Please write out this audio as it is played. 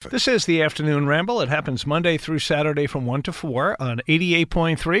This is the Afternoon Ramble. It happens Monday through Saturday from 1 to 4 on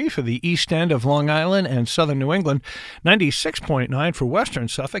 88.3 for the East End of Long Island and Southern New England, 96.9 for Western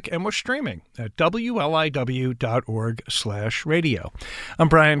Suffolk, and we're streaming at wliw.org/radio. I'm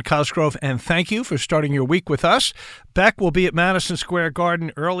Brian Cosgrove, and thank you for starting your week with us. Beck will be at Madison Square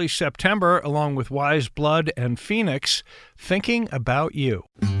Garden early September, along with Wise Blood and Phoenix, thinking about you.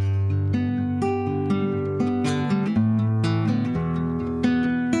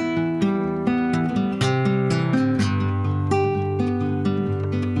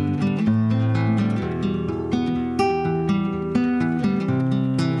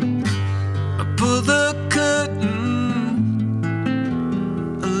 The curtain,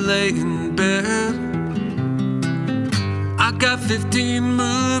 I lay in bed. I got 15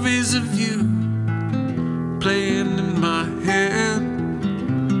 movies of you playing in my head,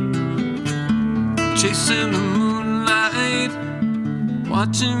 chasing the moonlight,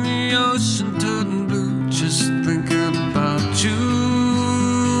 watching the ocean turn blue, just thinking about you.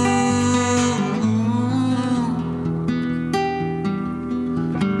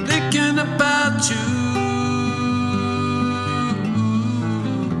 Thinking about you.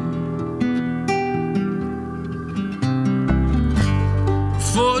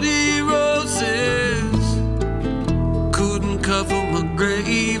 40 roses couldn't cover my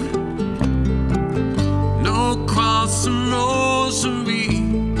grave. No cross and rosary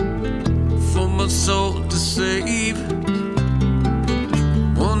for my soul to save.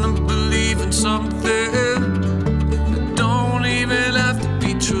 Wanna believe in something that don't even have to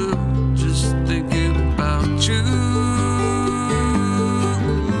be true. Just thinking about you.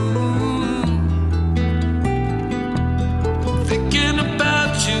 Thinking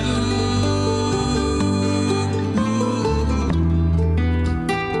about you.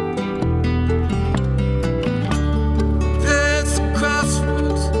 There's a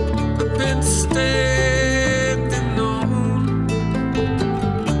crossroads I've been standing on.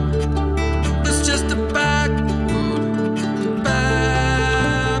 It's just a back road to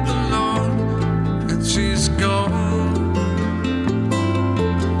Babylon, and she's gone,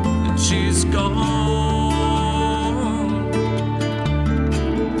 and she's gone.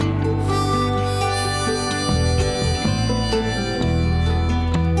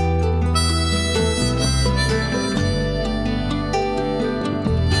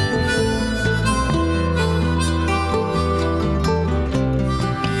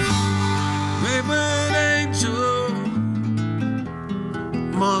 Wayward angel,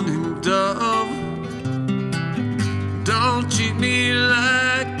 morning dove, don't treat me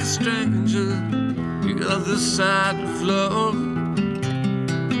like a stranger. The other side of love,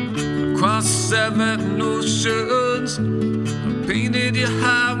 across 7 oceans, I painted your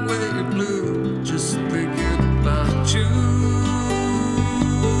highway blue, just thinking about you.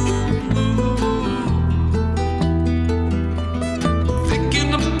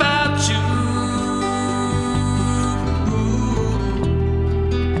 Thinking about you.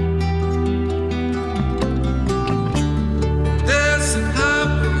 There's a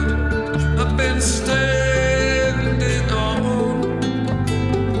highway I've been standing on,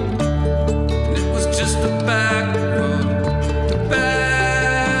 and it was just a back road to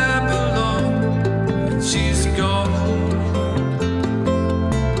Babylon, and she's gone,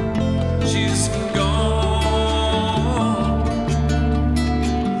 she's gone.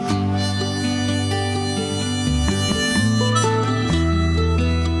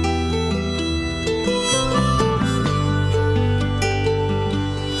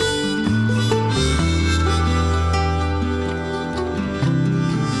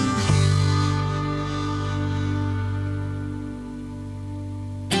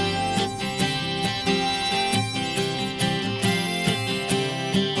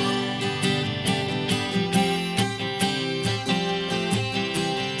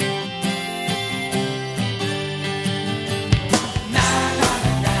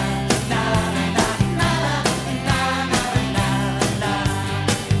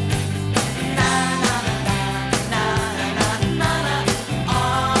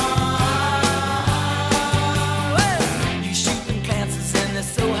 You shooting glances and they're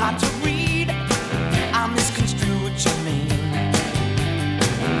so hard to read. I misconstrue what you mean.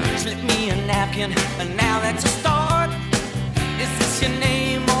 Slip me a napkin, and now that's a start. Is this your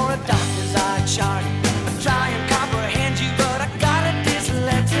name or a doctor's eye chart? I try and comprehend you, but I got a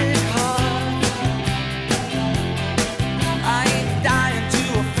dyslexic heart. I ain't dying to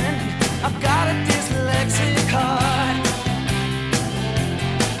offend you, I've got a dyslexic heart.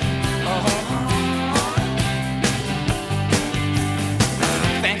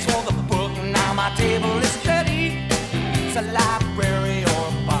 Thanks for the book, now my table is steady. It's a library or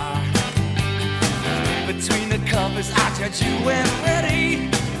a bar. 'cause I judge you when ready.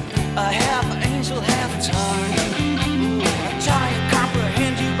 A half angel, half tongue. Ooh, I try and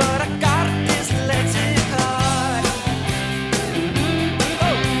comprehend you, but I got a dyslexic heart.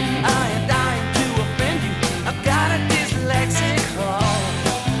 Oh, I am dying to offend you. I got a dyslexic heart.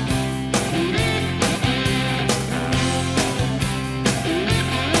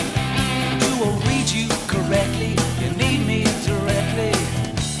 Do I read you correctly? You need me directly.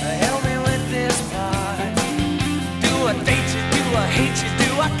 Help me with this part. Do I date you? Do I hate you? Do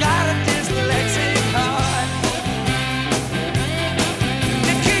I got a dyslexic heart?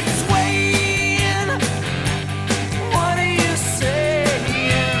 You keep swaying. What are you saying?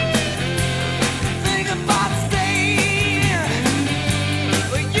 Think about staying,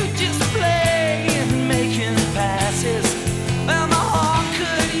 but you just playing, making passes. Well, my heart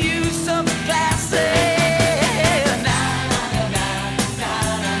could use some glasses.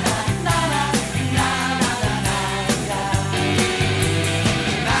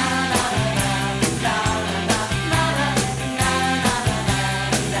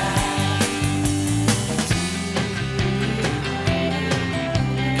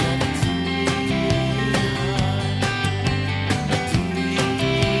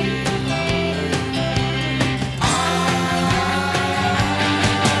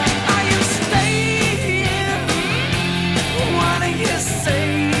 Are you staying? What are you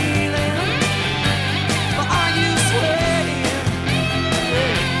saying? Or are you swaying?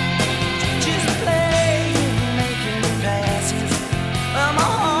 Just playing, making passes. Well, my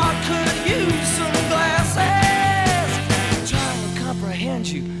heart could use some glasses. Trying to comprehend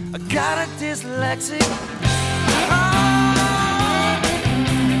you. I got a dyslexic heart.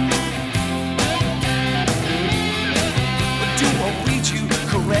 Do I read you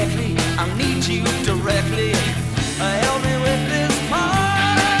correctly? I need you directly. Help me with this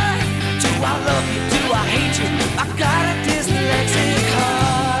part. Do I love you? Do I hate you? I got a dyslexic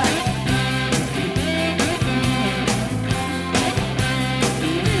heart.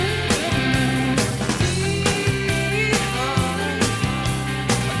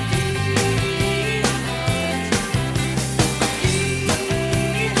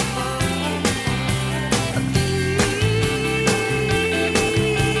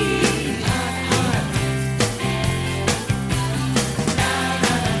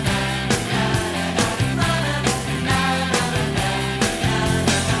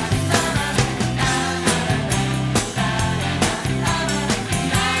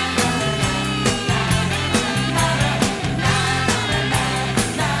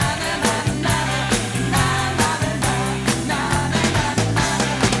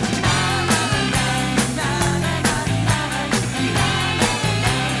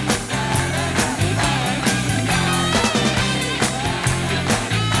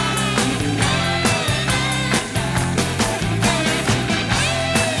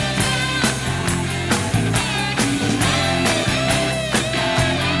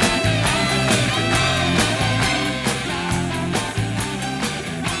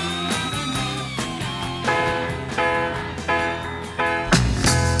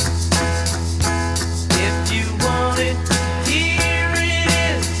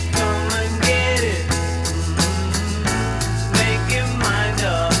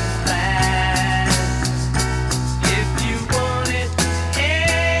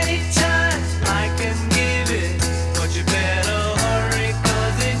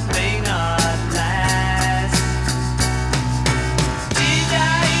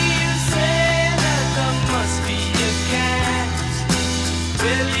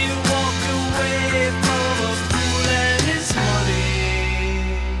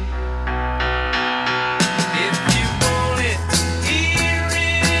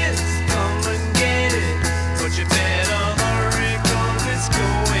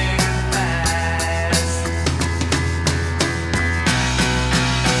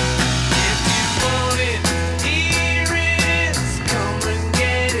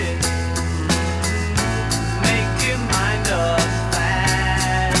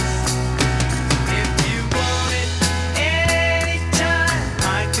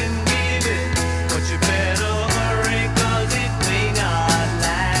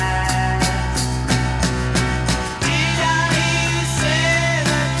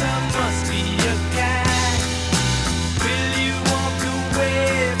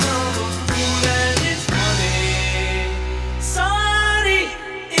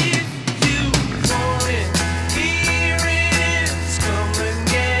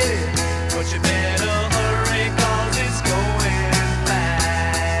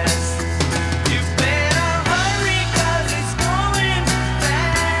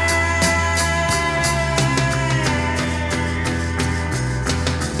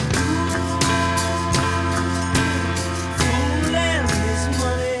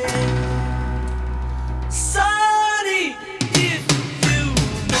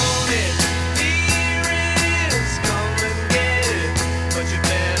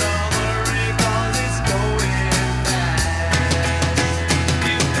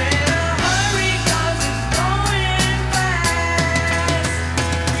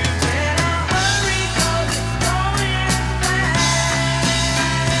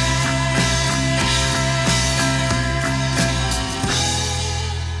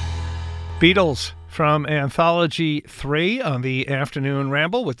 Beatles from Anthology 3 on the Afternoon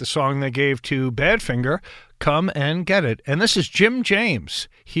Ramble with the song they gave to Badfinger, Come and Get It. And this is Jim James,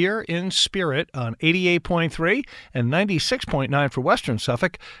 here in spirit on 88.3 and 96.9 for Western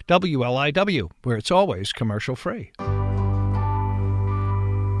Suffolk, WLIW, where it's always commercial free.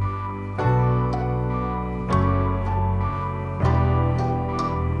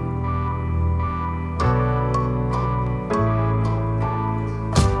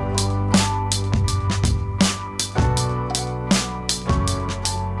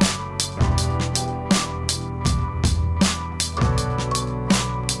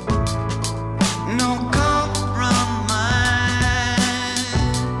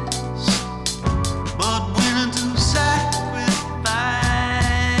 But willing to sacrifice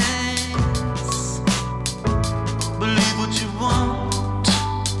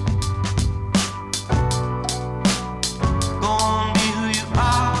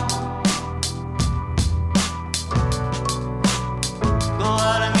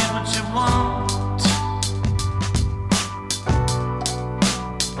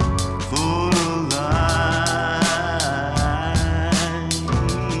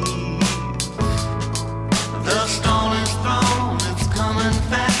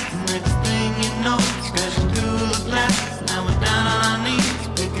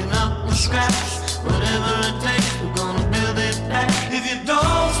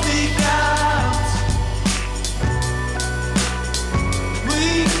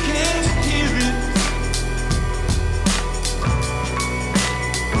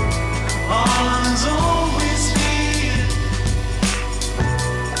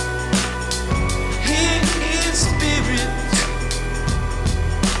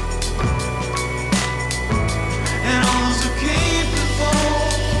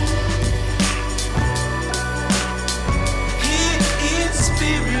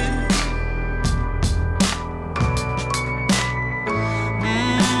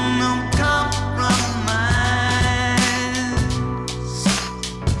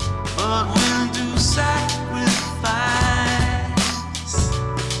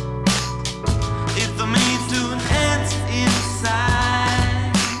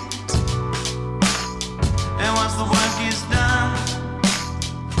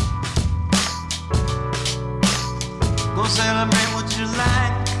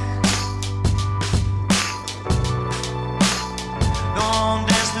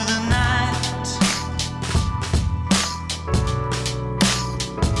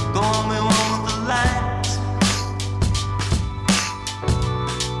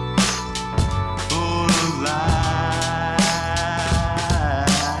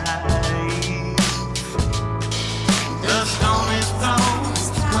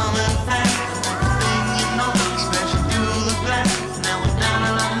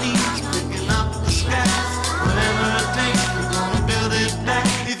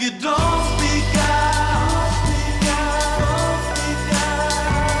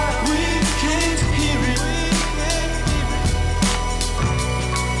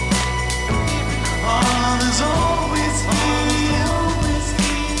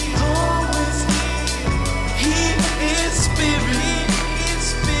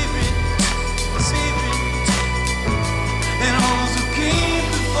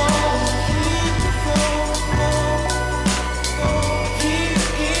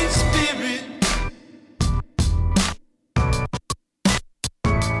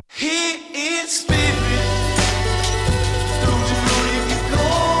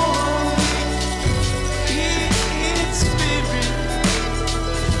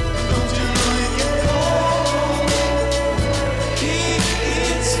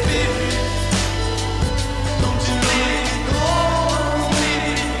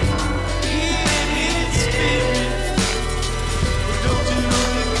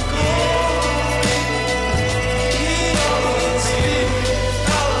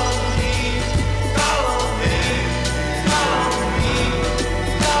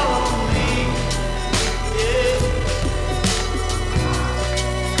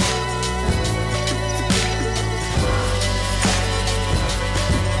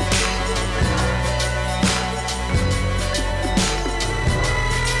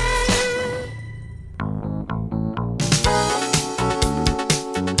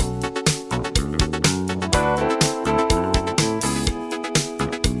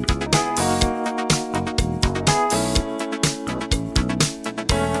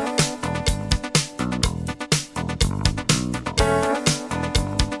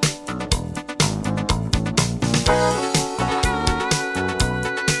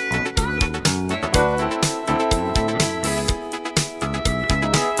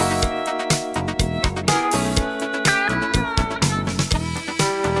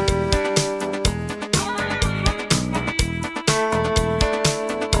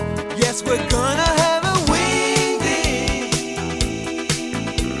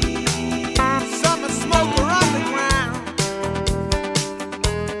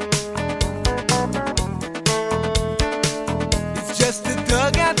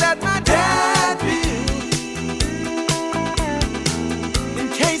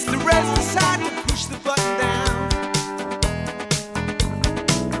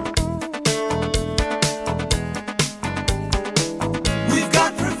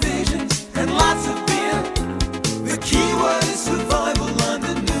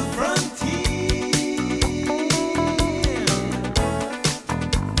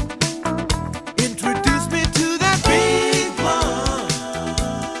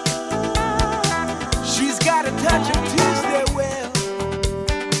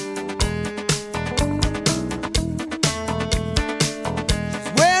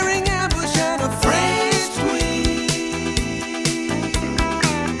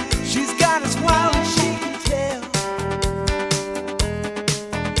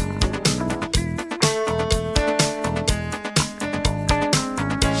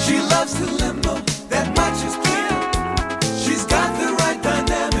lost in limbo, that much is clear. She's got the right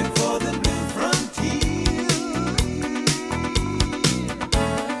dynamic for the new frontier.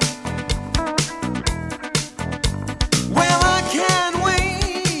 Well, I can't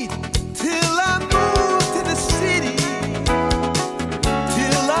wait till I move to the city,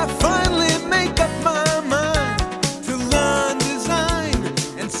 till I finally make up my mind to learn design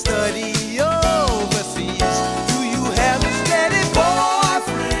and study overseas. Do you have a steady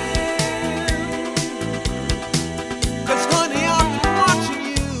boyfriend? 'Cause honey, I'm watching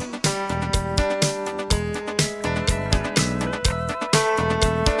you.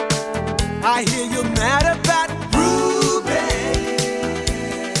 I hear you're mad about Ruby.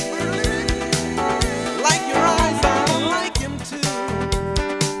 Like your eyes, I like him too.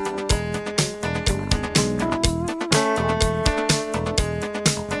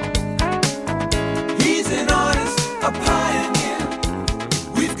 He's an artist, a pioneer.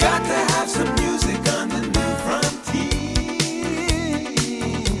 We've got to have some music on the new frontier.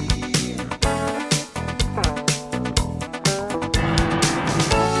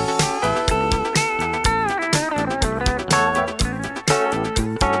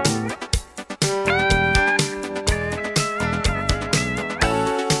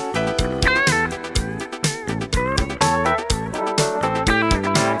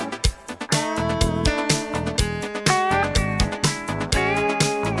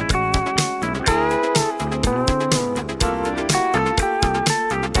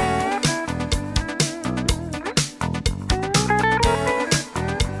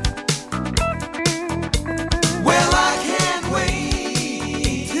 Well, I can't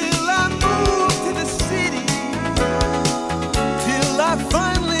wait till I move to the city, till I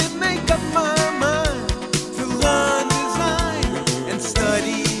finally make up my mind to learn design and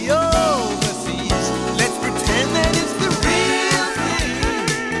study overseas. Let's pretend that it's the real thing.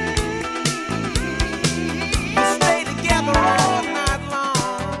 We'll stay together all night long.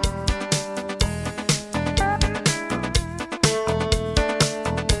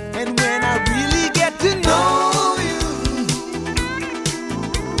 And when I really get to know you,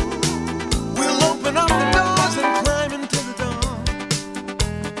 we'll open up the doors and climb into the dawn.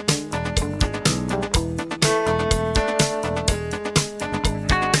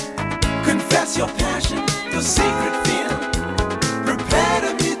 Confess your passion, your secret fear. Prepare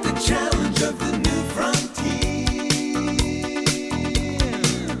to meet the challenge of the new frontier.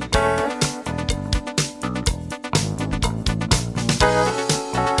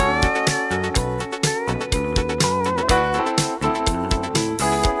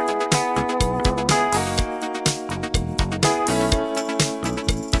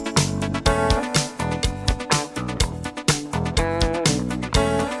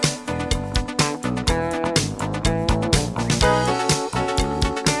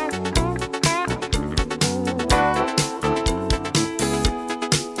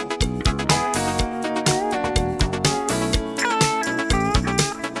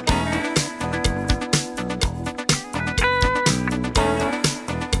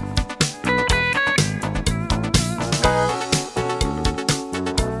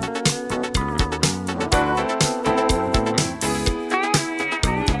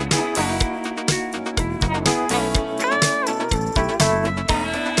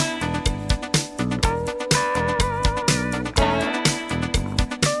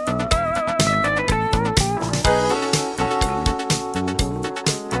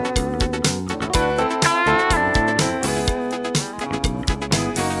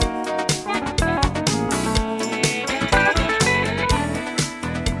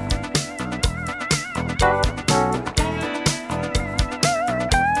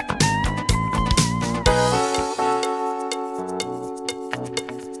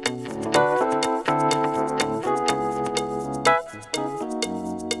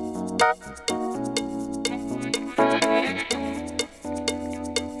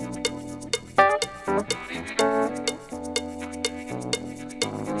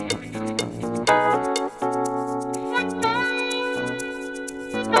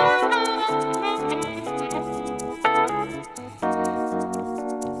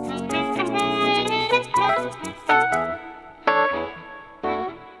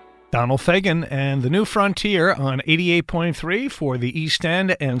 Donald Fagen and the New Frontier on 88.3 for the East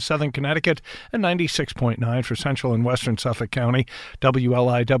End and Southern Connecticut and 96.9 for Central and Western Suffolk County,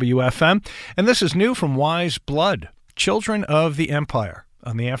 WLIW-FM. And this is new from Wise Blood, Children of the Empire,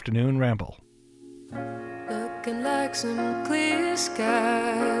 on the Afternoon Ramble. Looking like some clear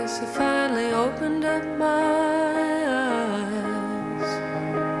skies have finally opened up my eyes.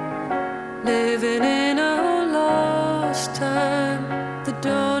 Living in a lost time, the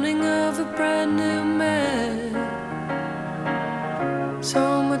dawning of a brand new man.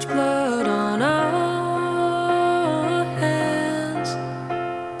 So much blood on our hands.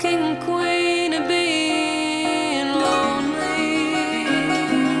 King and queen of being lonely.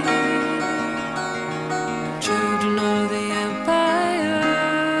 Children of the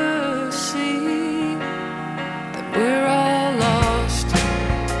empire see that we're all lost.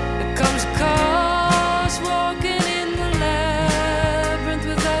 There comes a cost walking in the labyrinth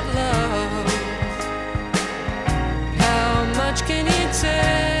without love. How much can you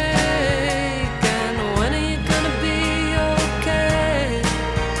take? And when are you gonna be okay?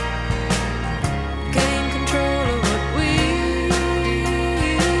 Gain control of what we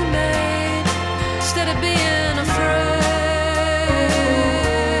made instead of being afraid.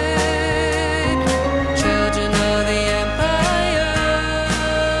 Children of the empire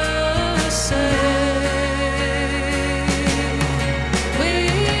say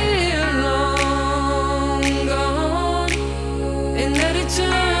we're long gone in that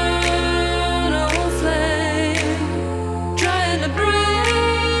eternal flame, trying to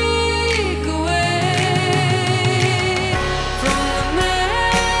break away from the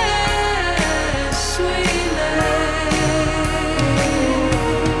mess we made.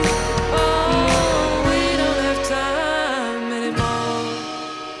 Oh, we don't have time anymore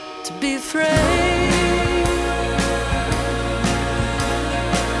to be afraid.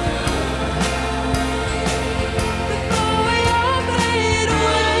 Before we all fade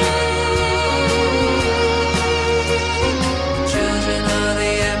away, children of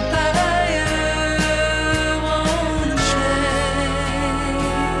the empire wanna change.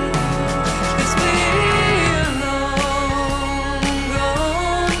 'Cause we're long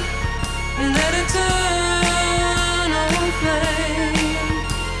gone in that eternal flame,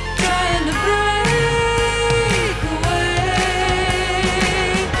 trying to break away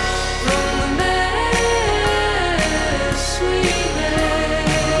from the mess we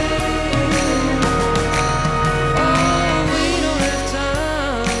made. Oh, we don't have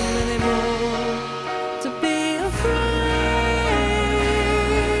time anymore to be afraid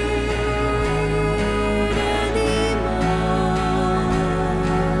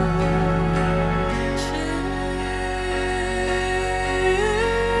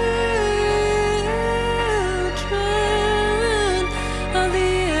Children of the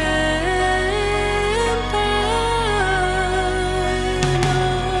empire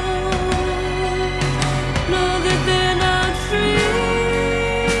know that they're not free,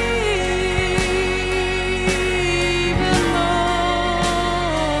 but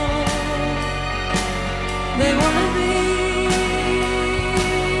more. They wanna be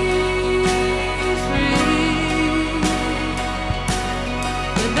free.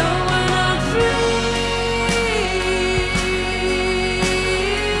 But no, we're not free,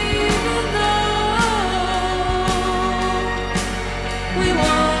 even though we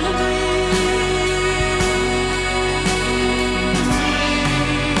wanna be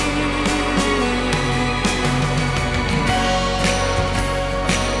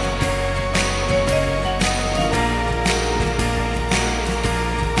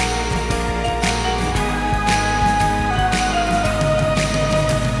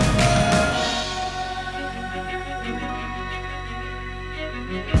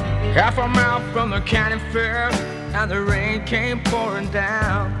Half a mile from the county fair, and the rain came pouring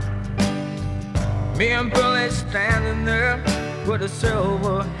down. Me and Billy standing there with a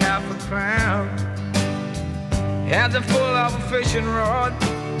silver half a crown. Hands are full of a fishing rod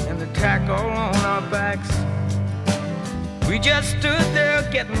and the tackle on our backs. We just stood there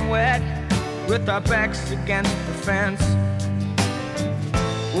getting wet with our backs against the fence.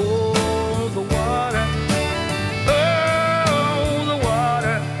 Oh, the water. Oh, the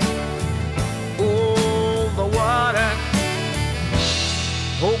water. Oh, the water.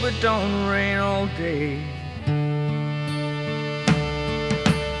 Hope it don't rain all day.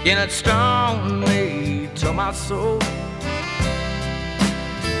 And it stung me to my soul.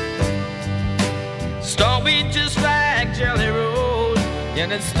 Stung me just like Jelly Roll.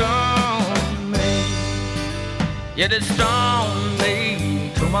 And it stung me. Yet it stung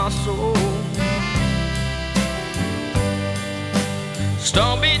me to my soul.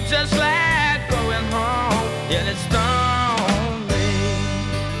 Stung me just like going home. And it stung me.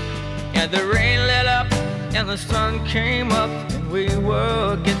 And the rain let up and the sun came up. We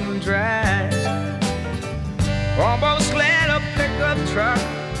were getting dry. Almost let a pickup truck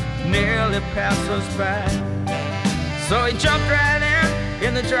nearly pass us by. So he jumped right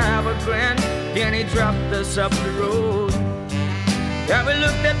in the driver grinned, and he dropped us up the road. Yeah, we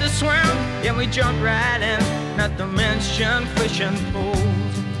looked at the swim, and we jumped right in, not to mention fishing pole.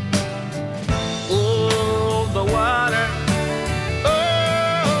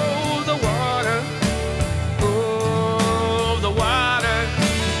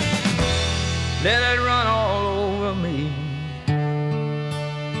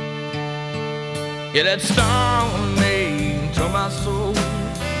 Yeah, that stone me to my soul.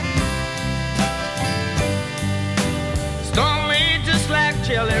 Stone me just like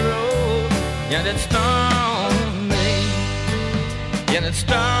Jelly Roll. Yeah, that stone me. Yeah, that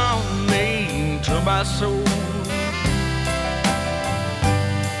stone me to my soul.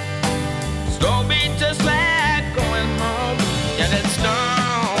 Stone me just like going home. Yeah, that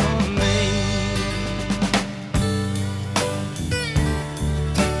stone me.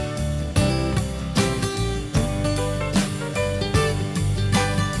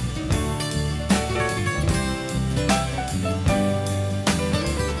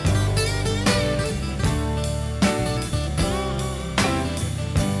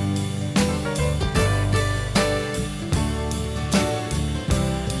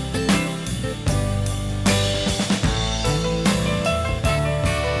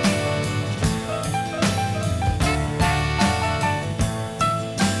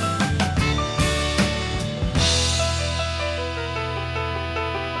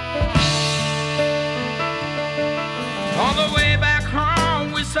 On the way back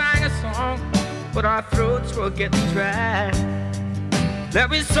home, we sang a song, but our throats were getting dry. That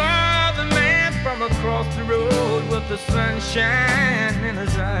we saw the man from across the road with the sunshine in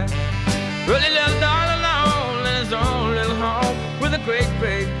his eye. Really lived all alone in his own little home with a great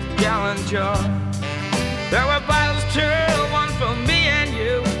big gallon jar. There were bottles too, one for me and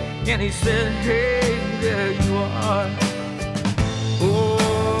you. And he said, hey, there you are.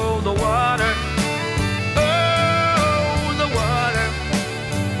 Oh, the water.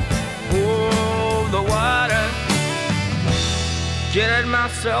 Jetted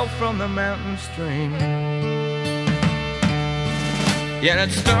myself from the mountain stream. Yeah,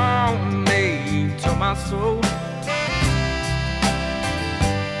 that stone me to my soul.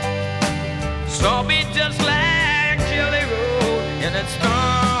 Saw me just like Jelly Roll. Yeah, that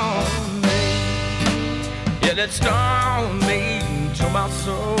stone me. Yeah, that stone me to my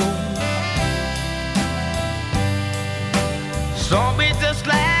soul. Saw me just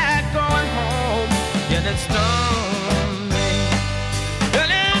like going home. Yeah, that stone.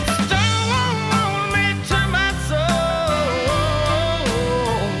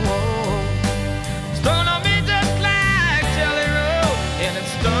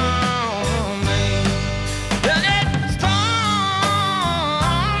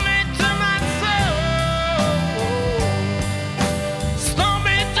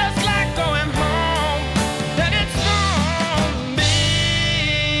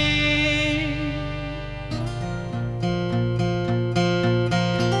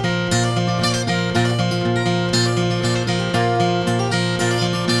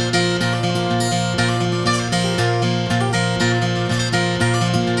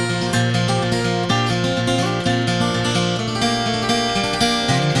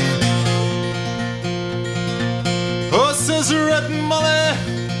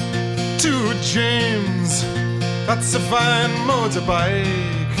 James, that's a fine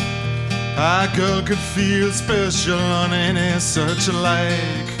motorbike. A girl could feel special on any such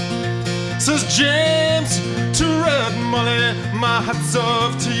like. Says James to Red Molly, my hat's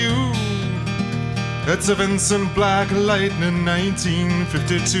off to you. It's a Vincent Black Lightning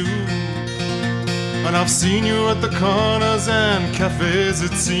 1952. And I've seen you at the corners and cafes,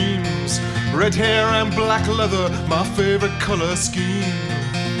 it seems. Red hair and black leather, my favorite color scheme.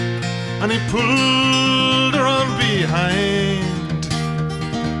 And he pulled her on behind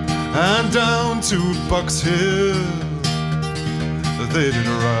and down to Box Hill they did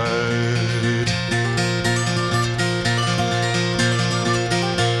ride.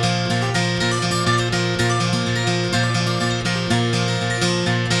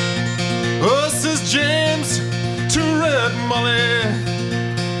 Oh, says James to Red Molly,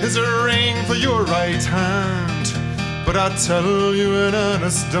 is a ring for your right hand. But I tell you in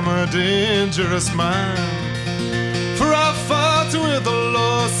earnest, I'm a dangerous man. For I fought with the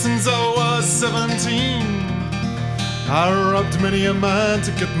law since I was 17. I robbed many a man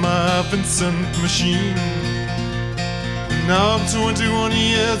to get my Vincent machine. Now I'm 21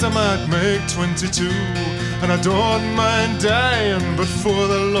 years, I might make 22. And I don't mind dying, but for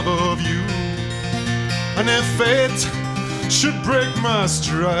the love of you. And if fate should break my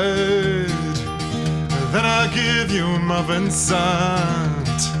stride, then I give you my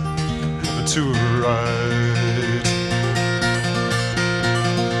Vincent to ride.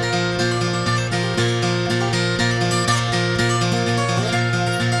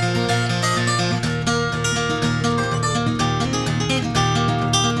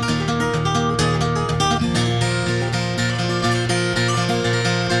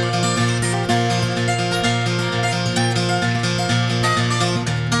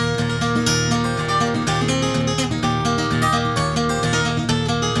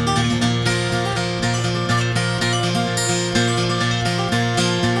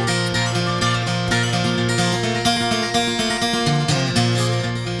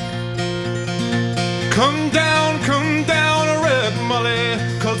 come down, a red Molly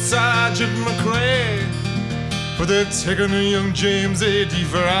called Sergeant McRae. For they've taken young James A.D.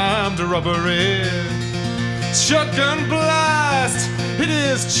 for armed robbery. Shotgun blast hit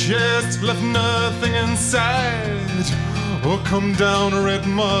his chest, left nothing inside. Oh, come down, Red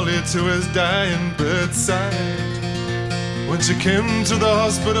Molly, to his dying bedside. When she came to the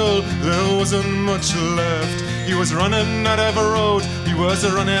hospital, there wasn't much left. He was running out of a road, he was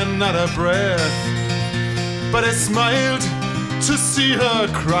running out of breath. But I smiled to see her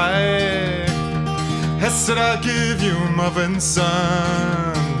cry. I said, I'll give you my Vincent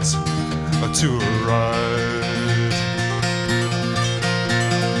to ride.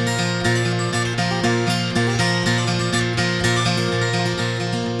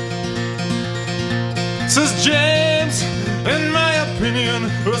 Says James, in my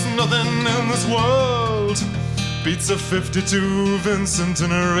opinion, there's nothing in this world beats a 52 Vincent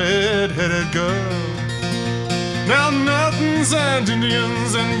and a red-headed girl. Now Nortons and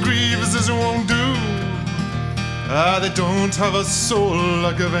Indians and Grieveses won't do. They don't have a soul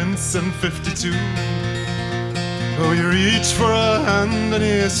like a Vincent 52. Oh, he reached for a hand and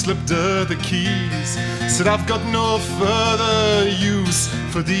he slipped her the keys. Said, I've got no further use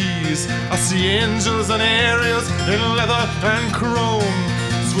for these. I see angels and aerials in leather and chrome,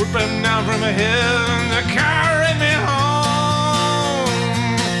 swooping down from heaven to carry me home.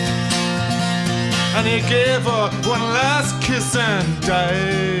 And he gave her one last kiss and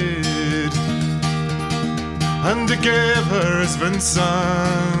died. And he gave her his Vincent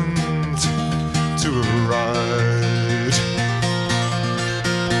to ride.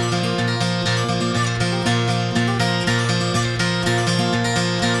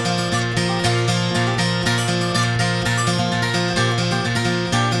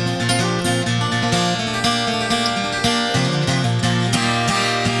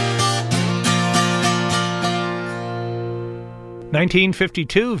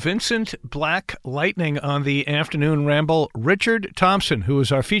 1952, Vincent Black Lightning on the Afternoon Ramble. Richard Thompson, who is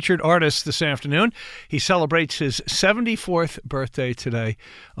our featured artist this afternoon. He celebrates his 74th birthday today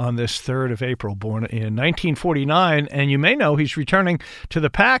on this 3rd of April, born in 1949. And you may know he's returning to the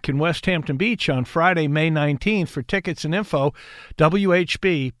Pack in West Hampton Beach on Friday, May 19th. For tickets and info,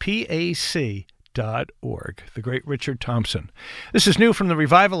 WHBPAC.org. The great Richard Thompson. This is new from the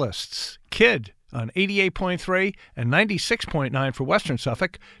Revivalists, Kid, on 88.3 and 96.9 for Western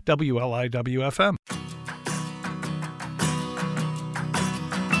Suffolk, WLIW-FM.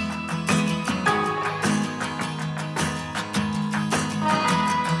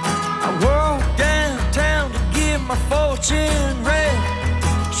 I walked downtown to get my fortune read.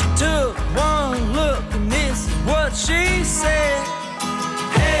 She took one look and this is what she said.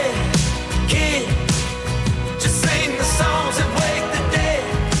 Hey, kid, just sing the songs and wake the dead.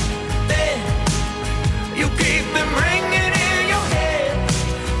 You keep them ringing in your head,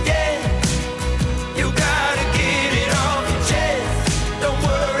 yeah. You gotta get it off your chest. Don't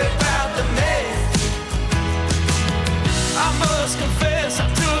worry about the mess. I must confess I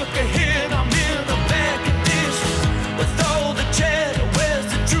took a hit. I'm in a bad condition. With all the chatter, where's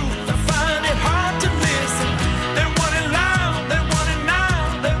the truth? I find it hard to listen. They want it loud, they want it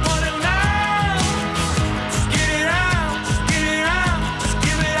now, they want it now. Just get it out, just get it out, just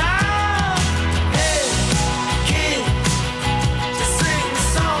give it out. Hey, kid, just sing the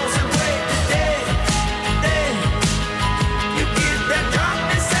songs and wake the dead. You get that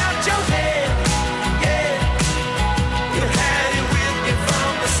darkness out your head, yeah. You had it with you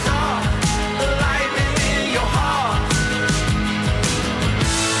from the start, the lightning in your heart.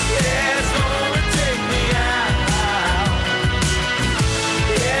 Yeah, it's gonna take me out.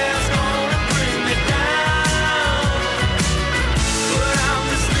 Yeah, it's gonna bring me down. But I'm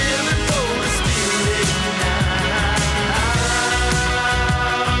just living for the spirit now.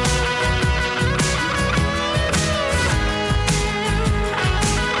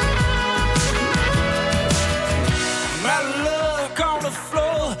 My luck on the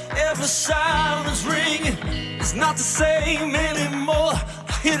floor, every silence ringing. It's not the same anymore.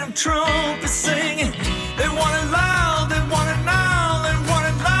 I hear them trumpets singing. They want it loud, they want it now, they want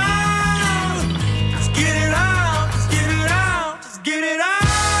it loud. Just get it out, just get it out, just get it out.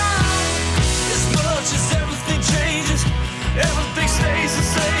 As much as everything changes, everything stays the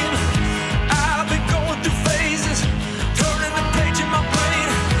same. I've been going through phases, turning the page in my brain.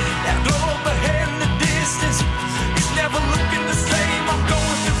 That glow up ahead in the distance, it's never looking the same. I'm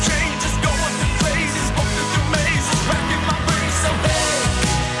going through changes, going through phases, walking through mazes, racking my brain. So hey,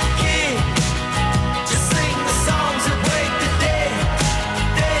 kid,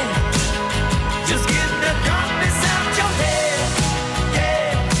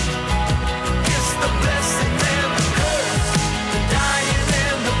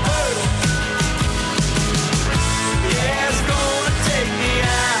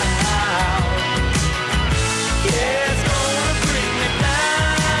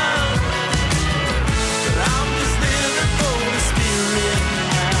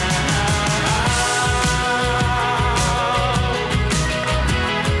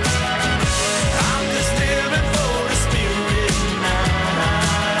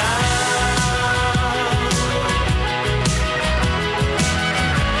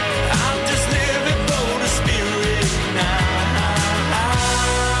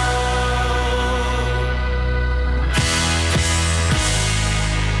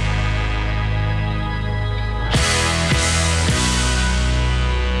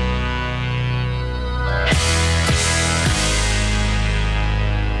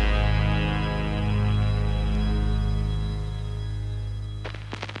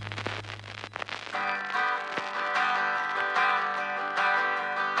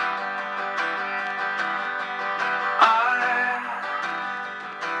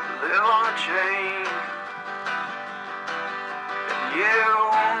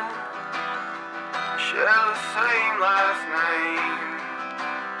 share the same last name.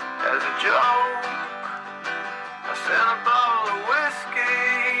 As a joke, I sent a bottle of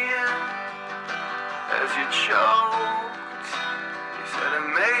whiskey. As you choked, you said it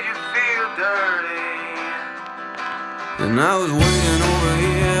made you feel dirty. And I was waiting over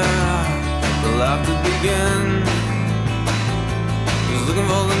here for life to begin. Was looking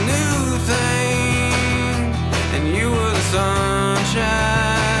for the new thing, and you were the sunshine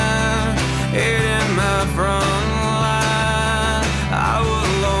in my front line. I was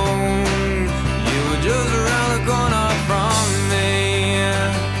alone, you were just around the corner from me.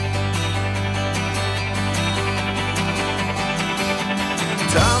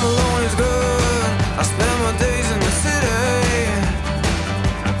 Time alone is good. I spend my days in the city,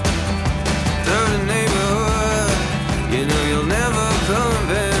 dirty neighborhood. You know you'll never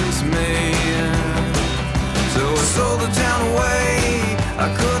convince me. So I sold the town away. I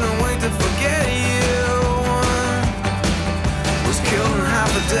couldn't wait to forget you. Was killed in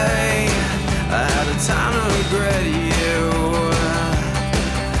half a day. I had a time to regret you.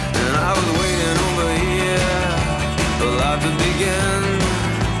 And I was waiting over here for life to begin.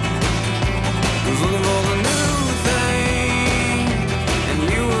 Was looking for the new thing, and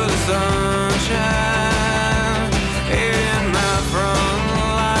you were the sunshine in my front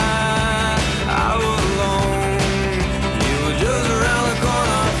line. I was alone, you were just around the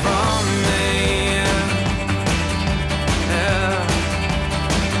corner from me. Yeah.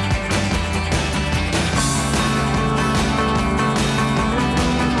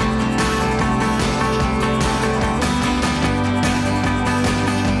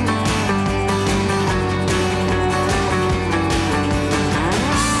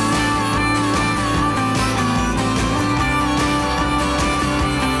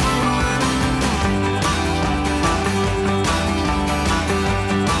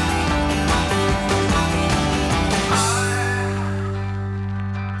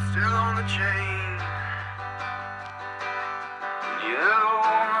 Still on the chain. You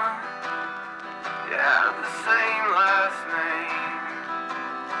had the same last name.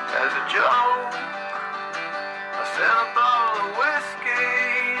 As a joke, I sent a bottle of whiskey.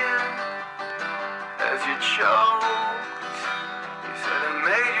 As you choked, you said it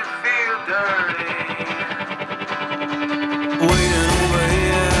made you feel dirty. Waiting over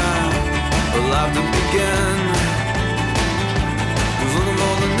here for life to begin. Was looking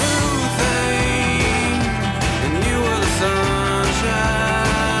for the new thing, and you were the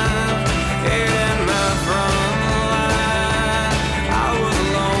sunshine in my front line. I was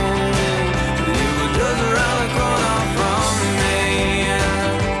alone, you were just around the corner from me.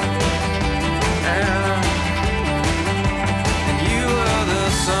 And you were the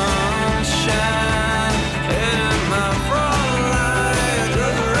sunshine in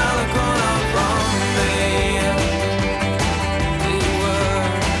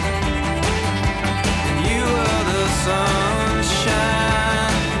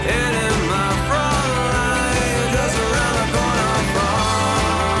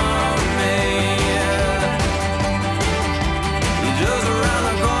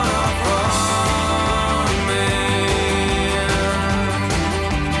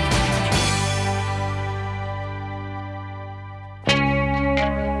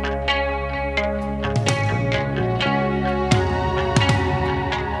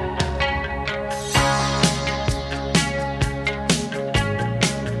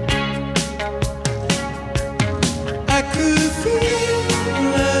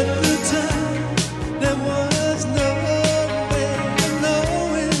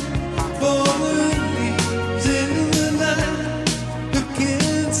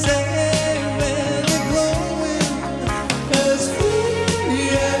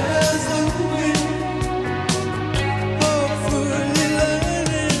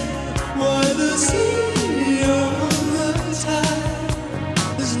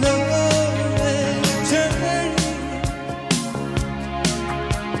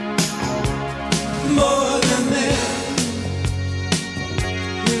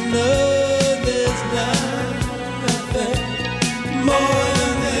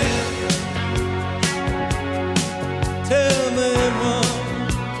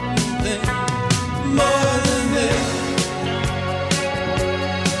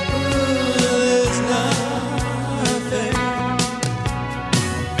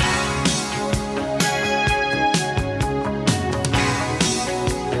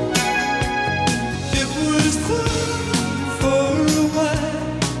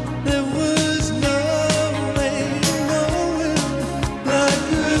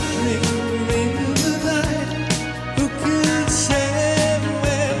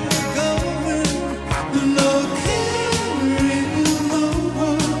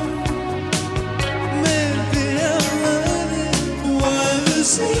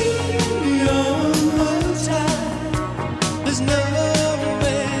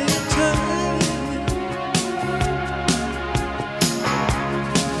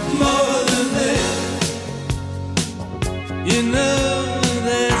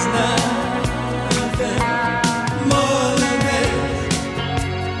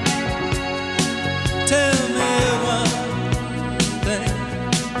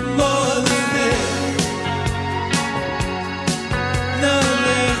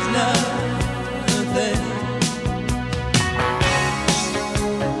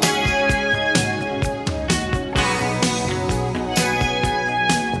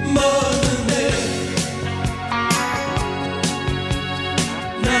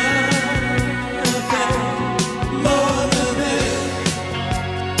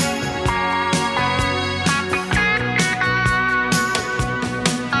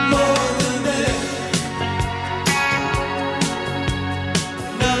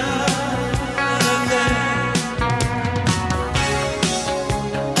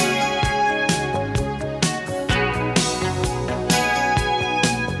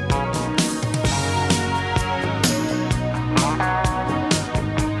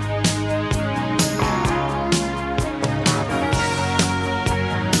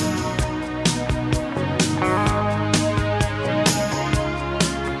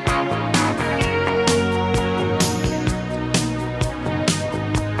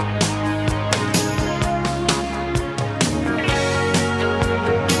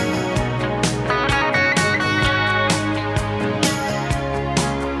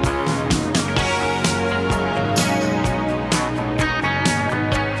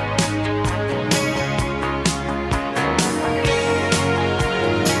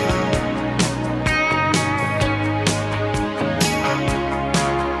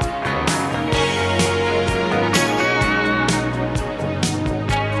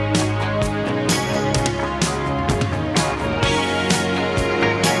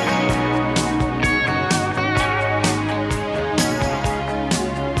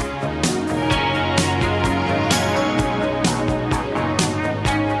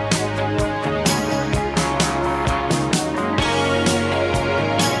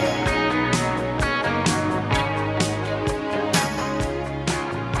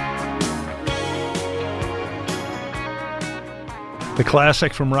The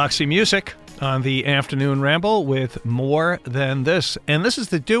classic from Roxy Music on the Afternoon Ramble with More Than This. And this is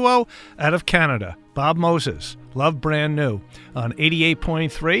the duo out of Canada, Bob Moses, Love Brand New, on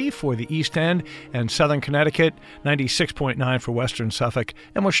 88.3 for the East End and Southern Connecticut, 96.9 for Western Suffolk,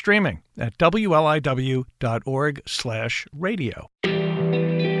 and we're streaming at wliw.org/radio.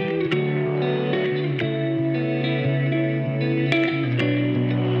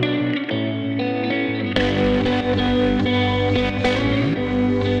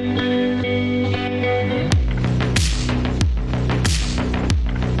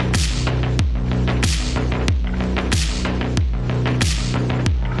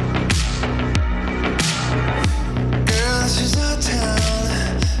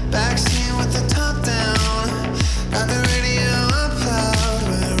 Backseat with the top down, got the radio up loud.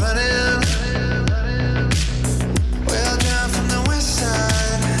 We're running. Well, drive from the west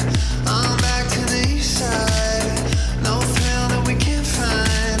side on back to the east side. No thrill that we can't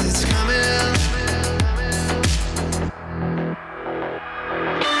find. It's coming.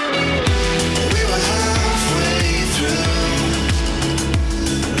 We were halfway through,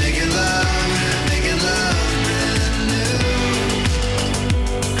 making love brand new.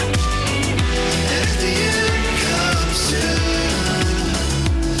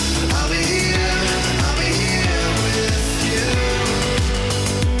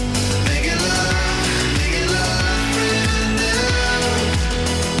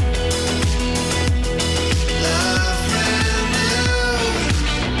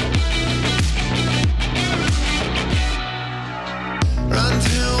 Run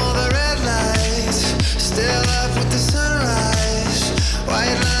through all the red lights, still up with the sunrise.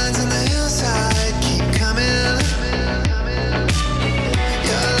 White lines on the hillside keep coming.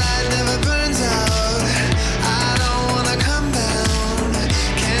 Your light never burns out. I don't wanna come down.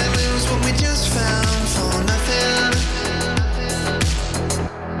 Can't lose what we just found for nothing.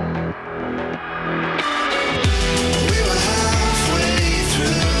 We were halfway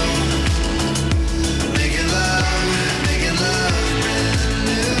through, making love brand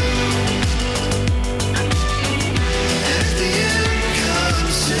new. And if the end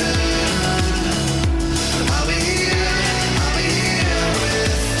comes soon, I'll be here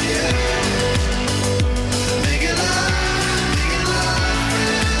with you. Making love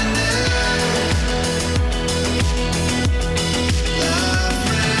brand new. Love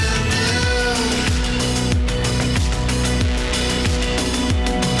brand new.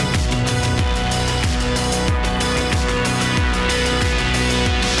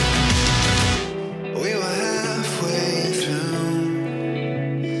 We were halfway through,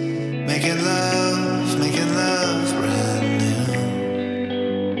 making love brand new.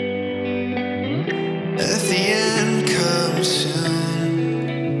 If the end comes soon,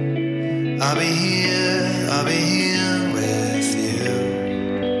 I'll be here with you.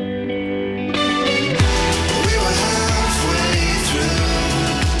 We were halfway through,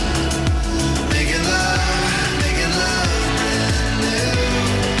 making love brand new.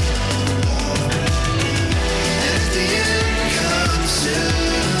 And if the end comes soon,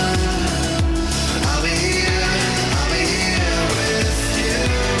 I'll be here with you.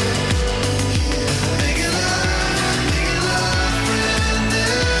 Making love brand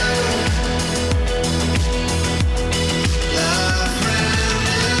new. Love brand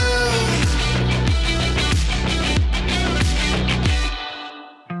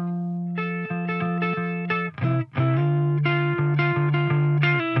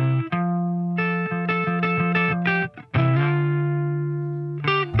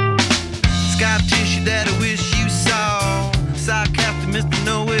Scar tissue that I wish you saw. Sarcastic Mr.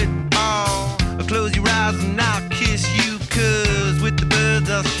 Know-It-All. I'll close your eyes and I'll kiss you, 'cause with the birds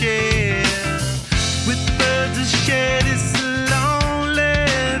I'll share. With the birds I'll share this lonely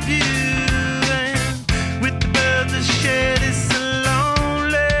view. And with the birds I'll share this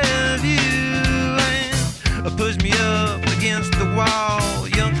lonely view. And push me up against the wall.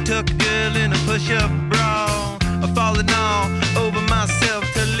 Young tuck girl in a push-up bra. I'm falling all over myself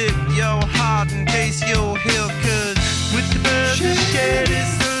to lift your heart and taste your health. 'Cause with the birds I share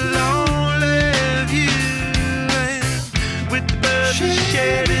this lonely view. And with the birds I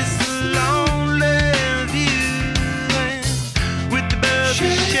share this lonely view. And with the birds I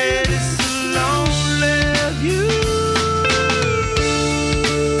share this lonely view.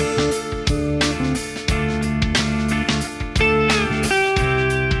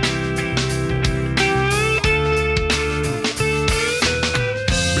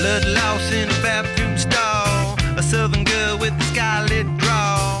 Blood loss in a bathroom stall. A southern girl with a scarlet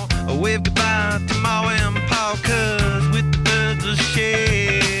draw. A wave goodbye to Ma and Pa, 'cause with the birds I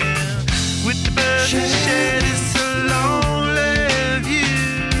share. With the birds I share this lonely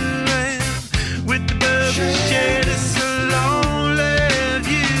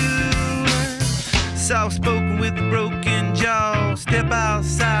soft-spoken with a broken jaw. Step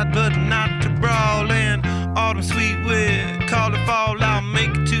outside, but not to brawl. And autumn sweet wind, call it fall. I'll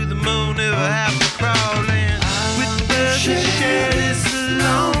make it to the moon if I have to crawl in. With the birds that share this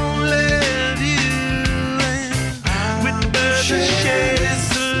lonely view. And with the birds that share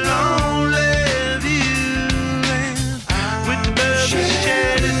this lonely view. And with the birds that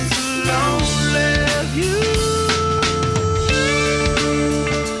share this lonely view.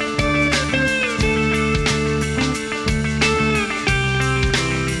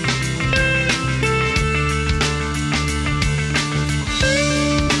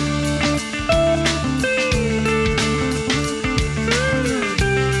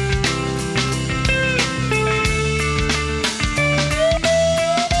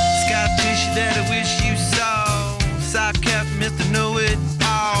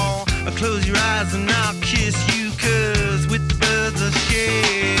 Close your eyes and I'll kiss you, 'cause with the birds I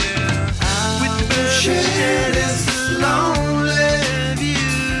share, with the birds I share this lonely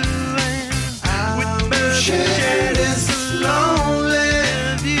view, and with the birds I share this lonely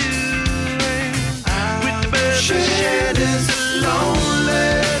view, and with the birds I share this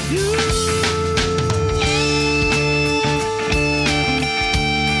lonely view.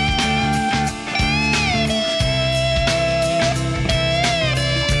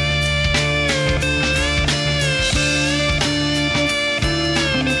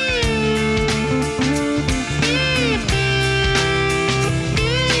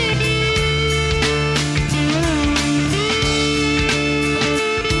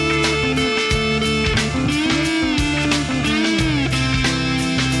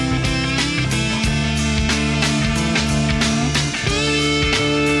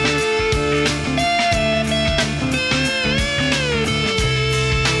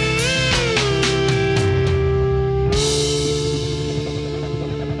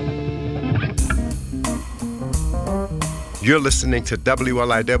 You're listening to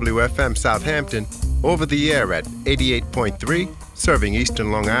WLIW-FM Southampton over the air at 88.3, serving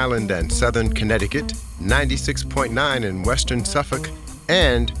eastern Long Island and southern Connecticut, 96.9 in western Suffolk,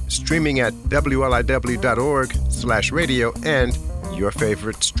 and streaming at WLIW.org/radio and your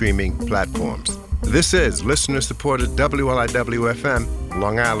favorite streaming platforms. This is listener-supported WLIW-FM,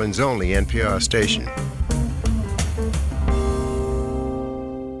 Long Island's only NPR station.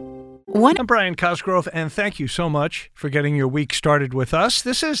 I'm Brian Cosgrove, and thank you so much for getting your week started with us.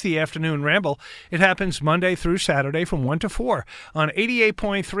 This is the Afternoon Ramble. It happens Monday through Saturday from 1 to 4 on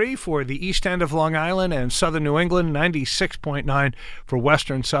 88.3 for the east end of Long Island and southern New England, 96.9 for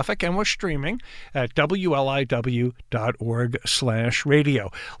western Suffolk, and we're streaming at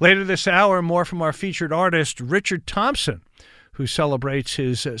WLIW.org/radio. Later this hour, more from our featured artist, Richard Thompson, who celebrates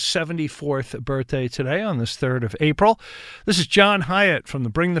his 74th birthday today on this 3rd of April. This is John Hyatt from the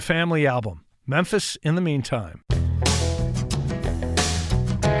Bring the Family album, Memphis in the Meantime.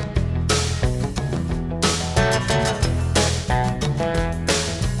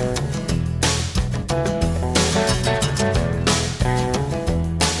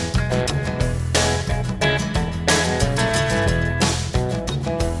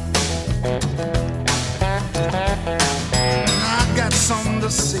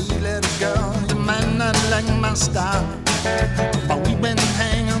 See, little girl, you might not like my style, but we've been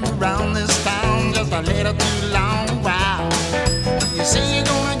hanging around this town just a little too long while. You say you're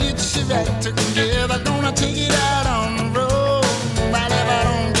gonna get your act together, gonna take it out on the road. But if I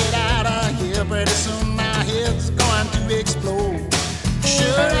don't get out of here pretty soon, my head's going to explode.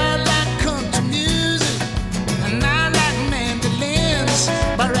 Sure, I like country music and I like mandolins,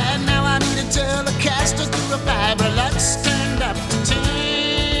 but right now I need a Telecaster to a Vibrolux turned up to 10.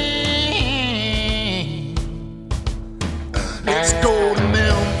 Let's go to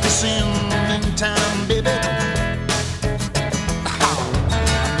Memphis in the meantime, baby. Oh,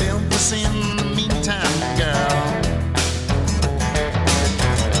 Memphis in the meantime, girl.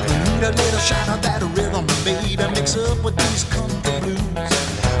 We need a little shot of that rhythm, baby, mix up with these country blues.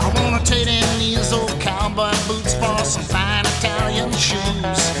 I wanna trade in these old cowboy boots for some fine Italian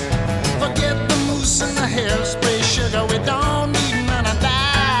shoes. Forget the mousse and the hairspray, sugar, we don't need none of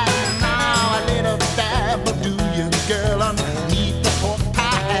that. Now a little dab will do you, girl, underneath the pork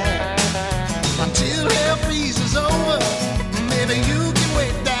pie. Until hell freezes over, maybe you can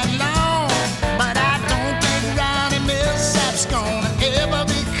wait that long. But I don't think Ronnie Millsap's gonna ever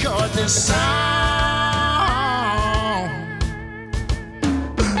record this song.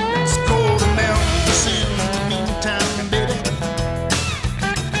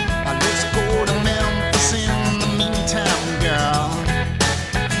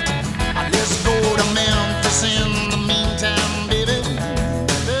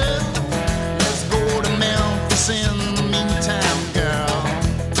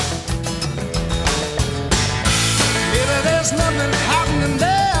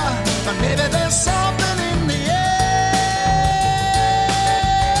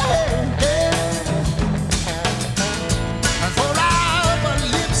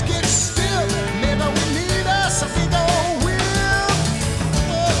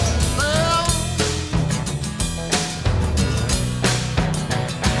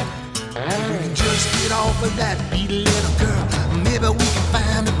 just get off of that beat, little girl. Maybe we can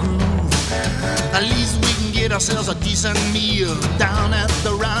find a groove. At least we can get ourselves a decent meal down at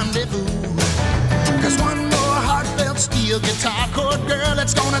the rendezvous. Cause one more heartfelt steel guitar chord, girl,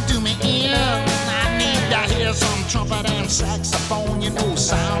 it's gonna do me in. I need to hear some trumpet and saxophone, you know,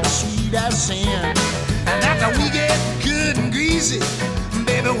 sound as sweet as sin. And after we get good and greasy,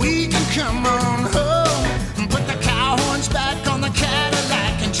 baby, we can come on home and put the cow horns back on the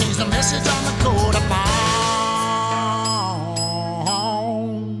Cadillac and change the message on the coat of arms.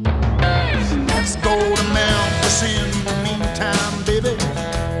 Let's go to Memphis in the meantime, baby.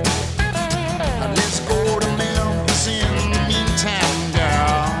 Let's go to Memphis in the meantime,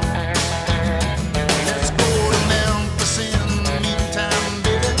 girl. Let's go to Memphis in the meantime,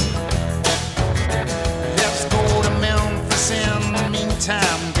 baby. Let's go to Memphis in the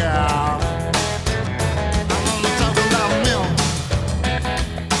meantime, girl. I'm talking about Memphis.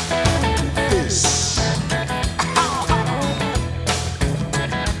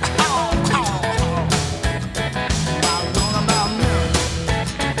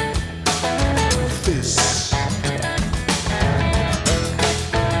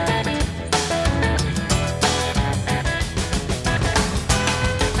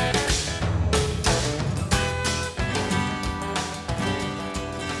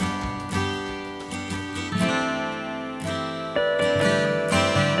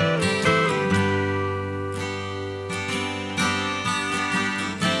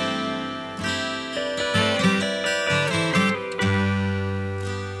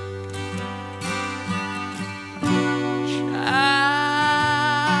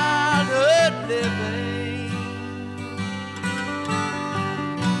 Childhood living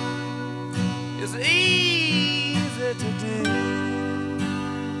is easy to do.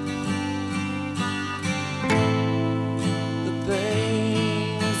 The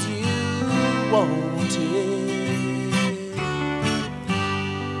things you wanted,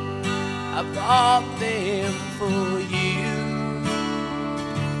 I bought them for you.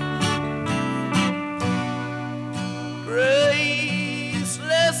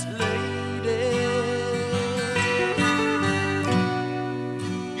 Graceless lady,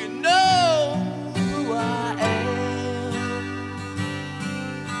 you know who I am.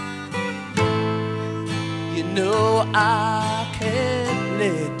 You know I can't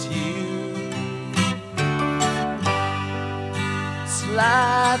let you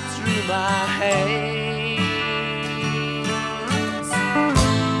slide through my hands.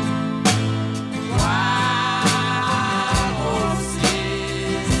 Wild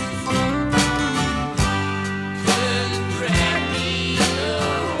horses couldn't drag me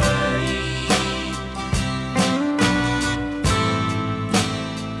away.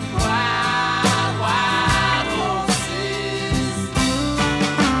 Wild horses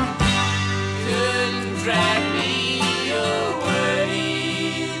couldn't drag me away.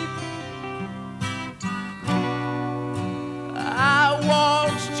 I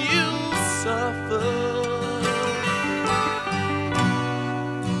watched you suffer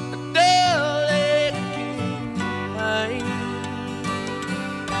a dull aching pain.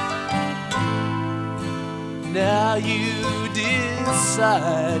 Now you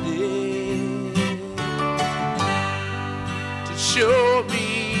decided to show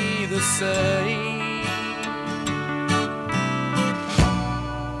me the same.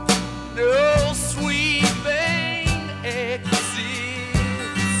 No sweeping exits,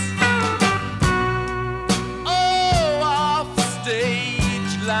 oh, off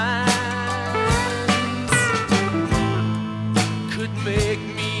stage lines could make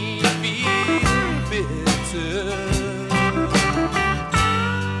me feel bitter,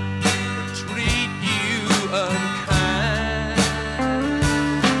 treat you unkind.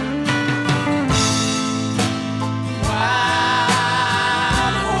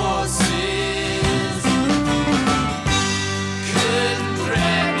 Wild horses couldn't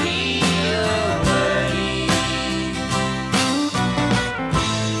drag me away.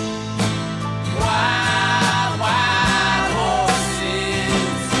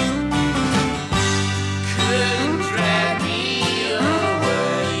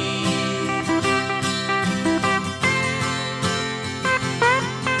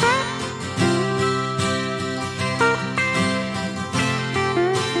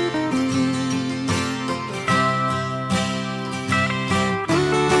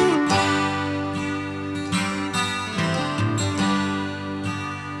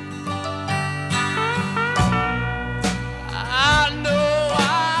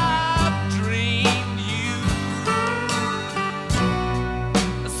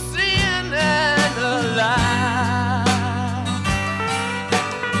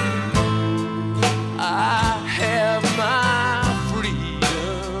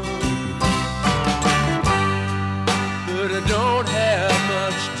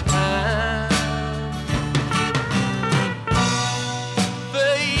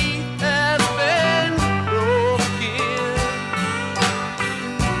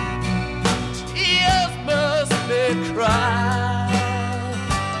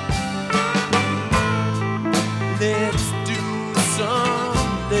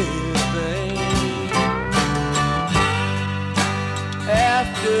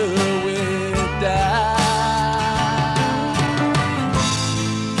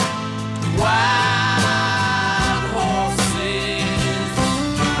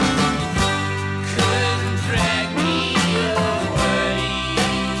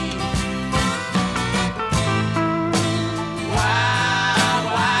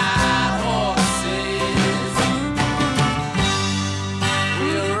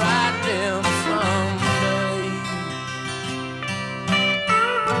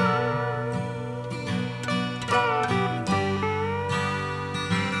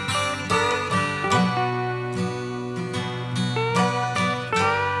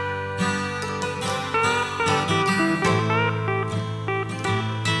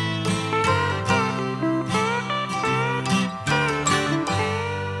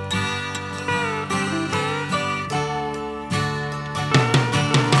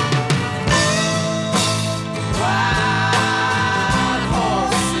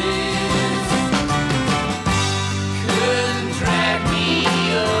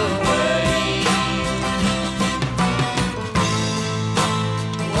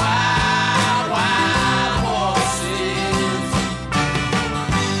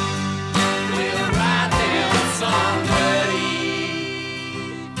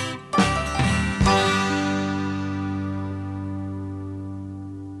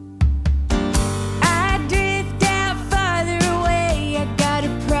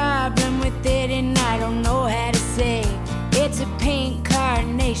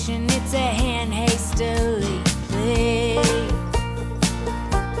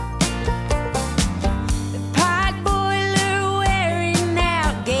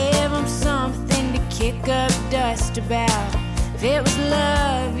 just about if it was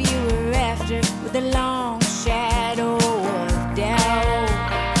love you were after, with a long shadow of doubt.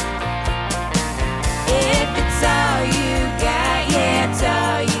 If it's all you got, yeah, it's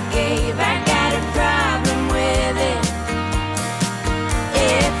all you gave, I got a problem with it.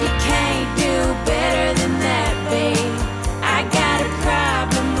 If you can't do better than that, babe, I got a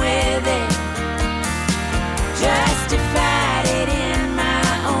problem with it. Justified it in my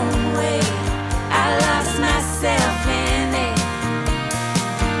own way, I lost myself in it.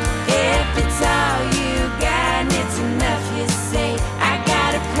 If it's all you got and it's enough you say, I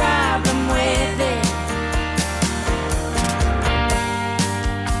got a problem with it.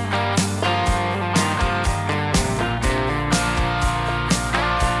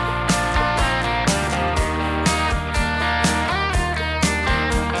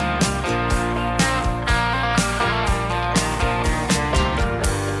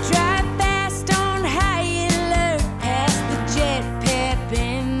 Drive fast on high alert past the jet pep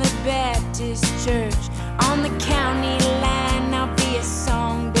in the Baptist church. On the county line, I'll be a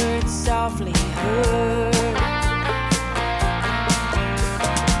songbird softly heard.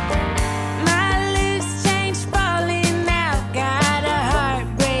 My loose change falling out, got a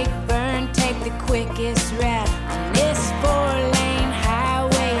heartbreak burn. Take the quickest route on this 4-lane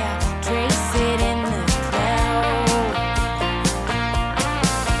highway, I'll trace it in the cloud.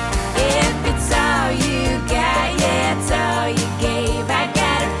 If it's all you got, yeah, it's all you gave, I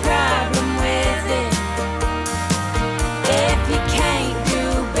got a problem with it. If you can't do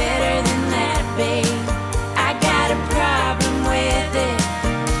better than that, babe, I got a problem with it.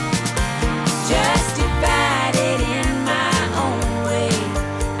 Justified it in my own way,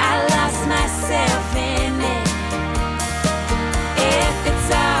 I lost myself in it. If it's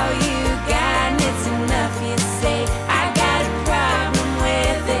all you got and it's enough you say, I got a problem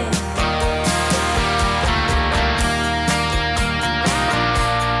with it.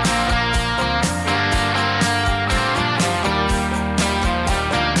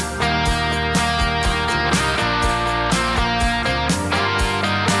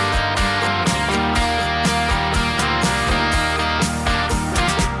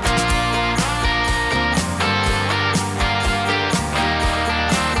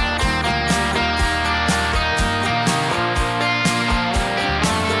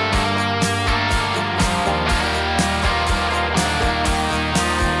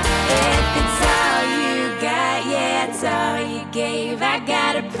 If it's all you got, yeah, it's all you gave, I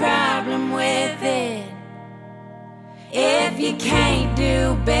got a problem with it. If you can't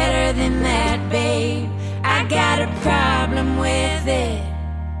do better than that, babe, I got a problem with it.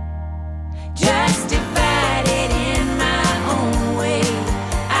 Justified it in my own way,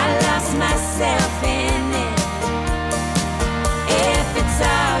 I lost myself in it. If it's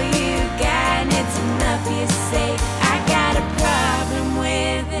all you got and it's enough you say, I got a problem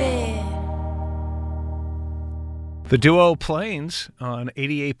with it. The duo Plains on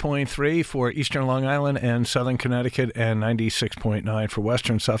 88.3 for Eastern Long Island and Southern Connecticut and 96.9 for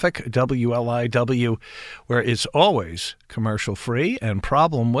Western Suffolk. WLIW, where it's always commercial-free, and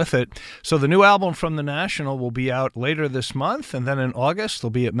Problem with it. So the new album from The National will be out later this month, and then in August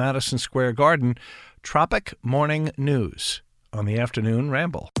they'll be at Madison Square Garden. Tropic Morning News on the Afternoon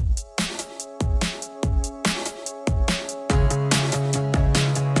Ramble.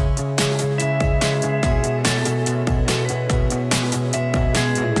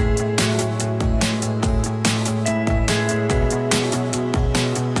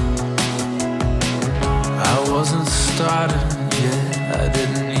 I wasn't started yet, I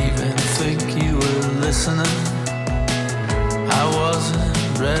didn't even think you were listening. I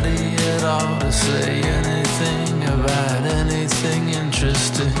wasn't ready at all to say anything about anything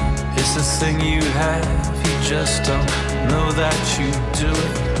interesting. It's the thing you have, you just don't know that you do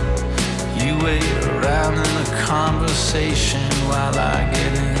it. You wait around in a conversation while I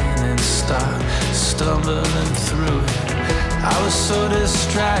get in and start stumbling through it. I was so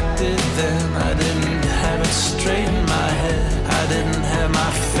distracted then, I didn't have it straight in my head. I didn't have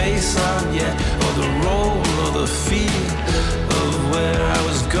my face on yet, or the role or the feel of where I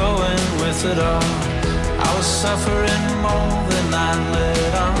was going with it all. I was suffering more than I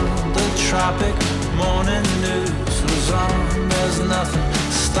let on. The tropic morning news was on. There's nothing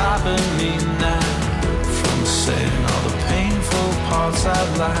stopping me now from saying all the painful parts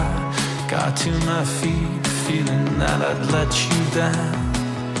I'd lied. Got to my feet, feeling that I'd let you down.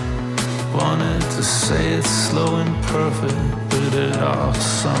 Wanted to say it slow and perfect, but it all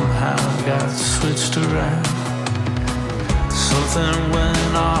somehow got switched around. Something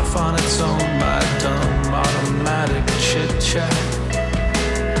went off on its own, my dumb automatic chit-chat.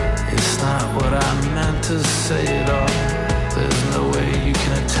 It's not what I meant to say it all. There's no way you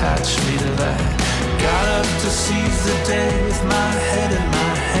can attach me to that. Got up to seize the day with my head in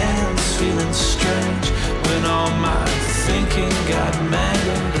my hands, feeling strange when all my thinking got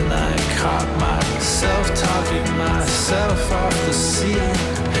mangled and I caught myself talking myself off the ceiling.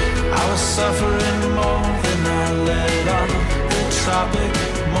 I was suffering more than I let on. The tropic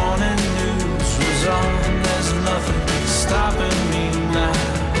morning news was on. There's nothing stopping me now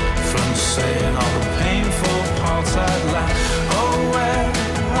from saying all the painful parts I'd like. Oh, where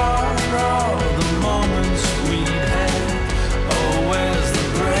are all the moments we'd had? Oh, where's the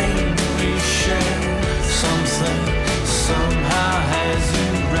brain we shared? Something somehow has you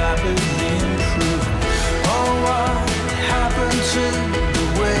rapidly improving. Oh, what happened to the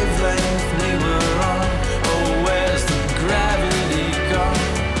wavelength we were on? Oh, where's the gravity gone?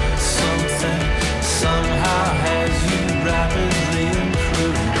 Something somehow has you rapidly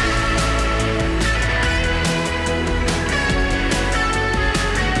improving.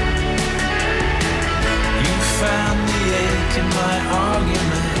 You found the ache in my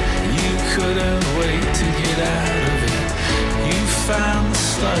argument. You couldn't wait to get out of it. You found the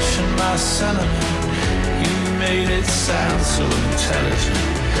slush in my sentiment. You made it sound so intelligent.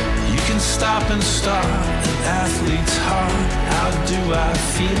 You can stop and start an athlete's heart. How do I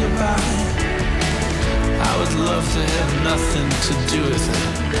feel about it? I would love to have nothing to do with it.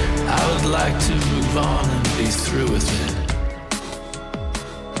 I would like to move on and be through with it.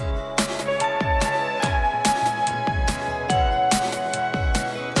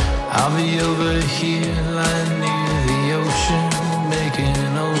 I'll be over here lying near the ocean, making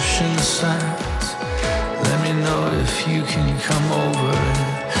ocean sounds. Let me know if you can come over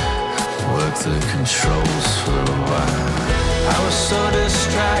and work the controls for a while. I was so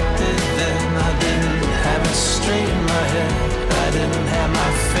distracted then, I didn't have it straight in my head. I didn't have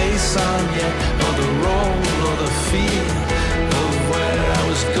my face on yet, or the role or the feel of where I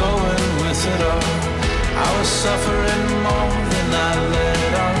was going with it all. I was suffering more than I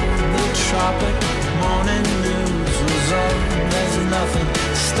let on. The tropic morning news was on. There's nothing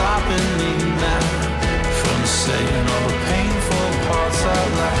stopping me now from saying all the painful parts out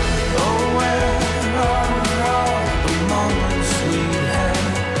loud. Oh, where are all the moments we had?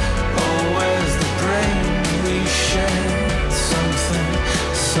 Oh, where's the brain we shared? Something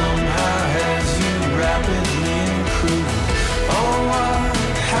somehow has you rapidly improving. Oh, what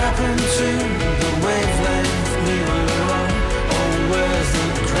happened to the wavelength we were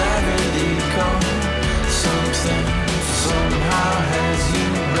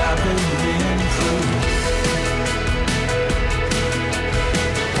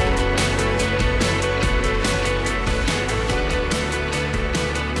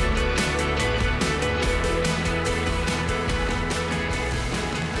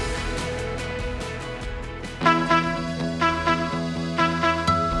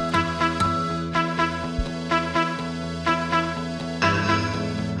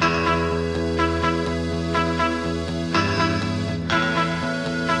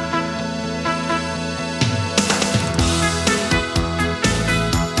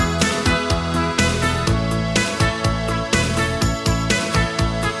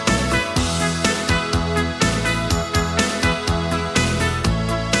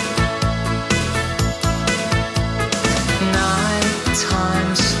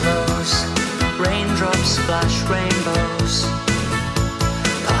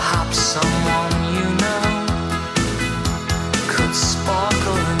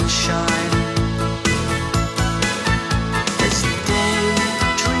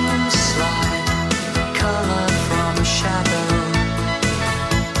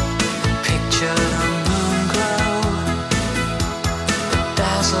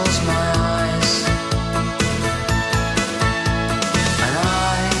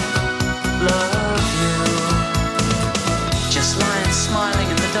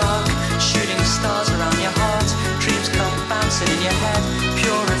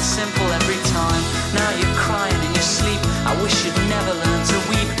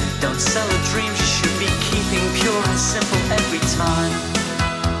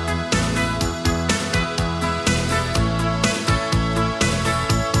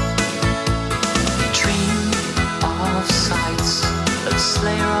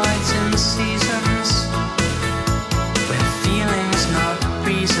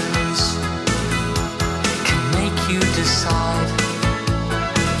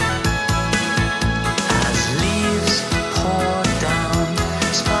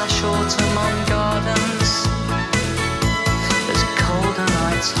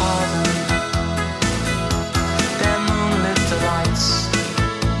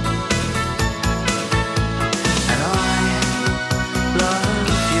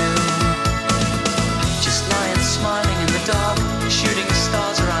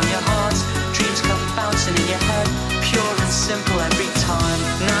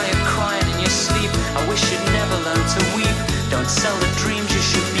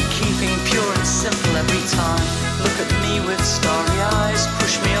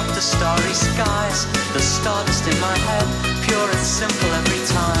stardust in my head, pure and simple every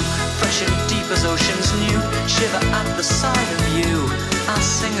time, fresh and deep as oceans new, shiver at the sight of you. I'll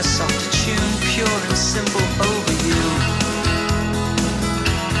sing a softer tune, pure and simple over you.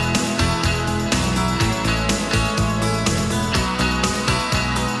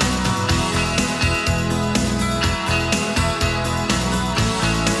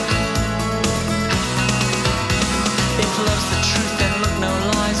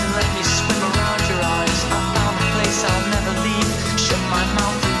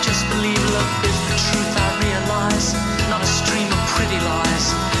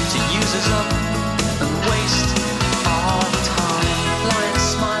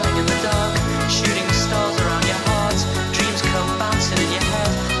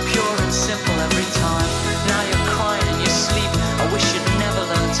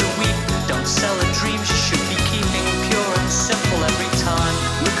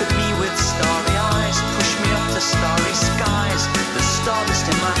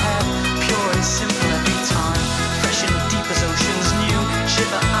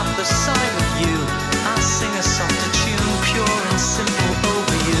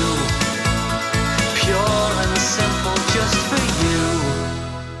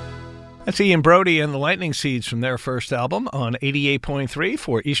 That's Ian Brody and the Lightning Seeds from their first album on 88.3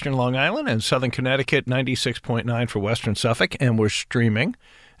 for Eastern Long Island and Southern Connecticut, 96.9 for Western Suffolk, and we're streaming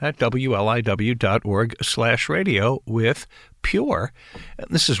at WLIW.org/radio with Pure. And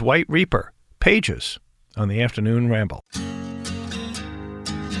this is White Reaper, Pages, on the Afternoon Ramble.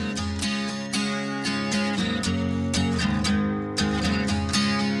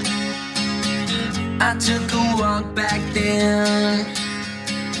 I took a walk back then.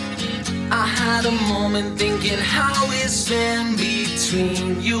 I had a moment thinking how it's been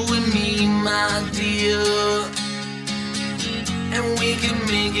between you and me, my dear. And we can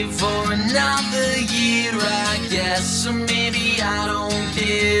make it for another year, I guess. Or maybe I don't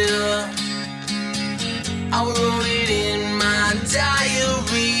care. I wrote it in my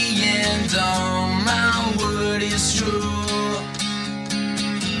diary, and all my word is true.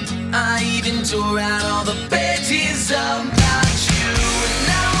 I even tore out all the pages about you. And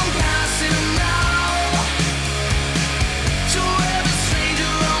now I'm passing now to every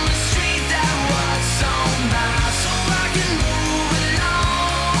stranger on the street that walks on by, so I can move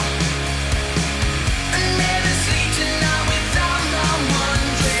along and never sleep tonight without not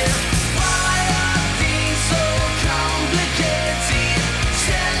wondering why are things so complicated,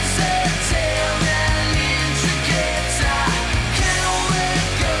 sensitive and intricate. I can't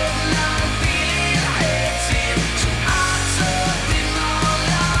wake up not feeling hated, so I took it all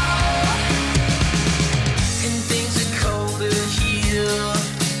out. And things are colder here.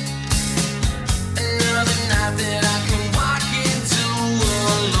 Another night that I can walk into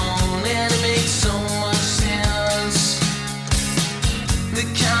alone, and it makes so much sense. The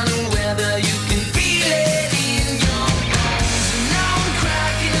kind of weather you can feel it in your bones. And now I'm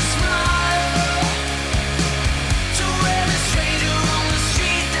cracking a smile to every stranger on the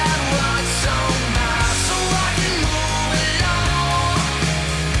street that walks on by, so I can move along.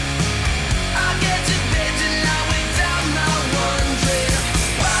 I get to bed tonight without not wondering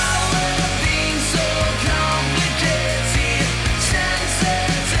why were things so complicated,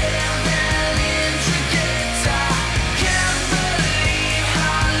 sensitive and intricate. I can't believe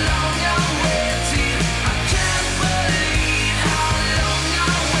how long I waited. I can't believe how long I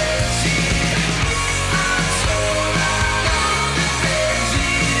waited. I tore out all the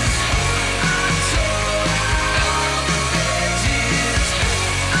pages. I tore out all the pages.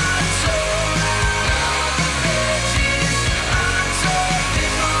 I tore out all the pages. I tore them all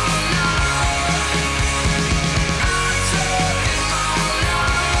out. I tore them all out.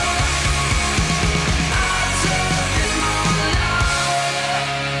 I tore them all out.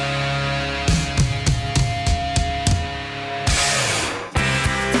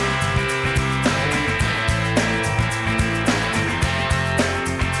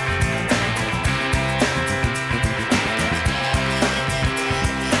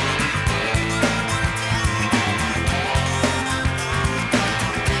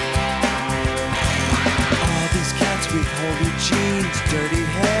 All these cats with holy jeans, dirty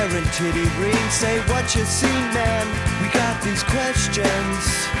hair and titty rings. Say what you see, man. We got these questions.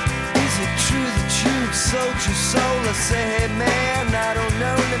 Is it true that you've sold your soul? I say, hey man, I don't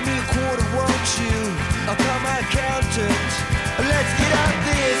know. Let me a quarter, won't you? I'll call my accountant. Let's get out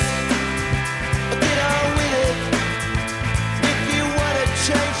this. Get on with it. If you wanna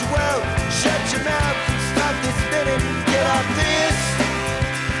change the world, shut your mouth and stop this spinning. Get off this.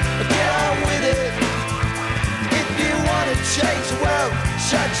 Get on with it. If you wanna change the world,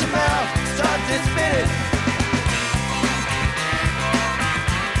 shut your mouth, start this minute.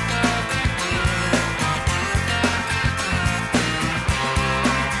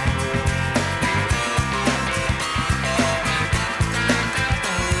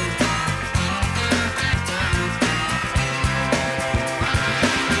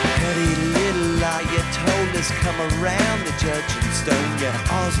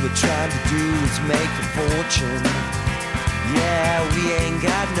 Alls we're trying to do is make a fortune. Yeah, we ain't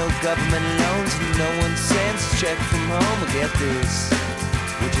got no government loans and no one sends a check from home. Well, get this,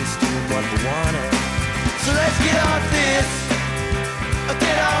 we're just doing what we wanted. So let's get off this,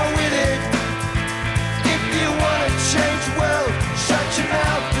 get on with it. If you wanna change the world, shut your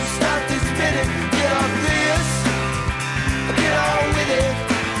mouth and start this minute. Get off this, get on with it.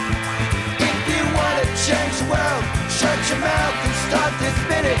 If you wanna change the world, shut your mouth and start this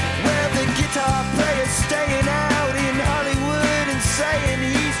minute. Where the guitar player's staying out in Hollywood and saying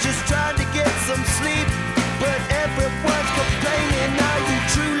he's just trying to get some sleep, but everyone's complaining. Are you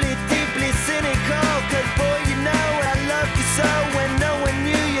truly deeply cynical? 'Cause boy, you know I love you so when no one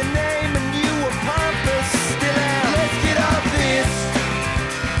knew your name and you were pompous still out. Let's get off this,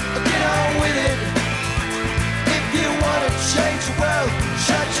 get on with it. If you wanna change the world,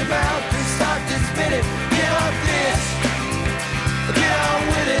 shut your mouth and start this minute. Get off this, get on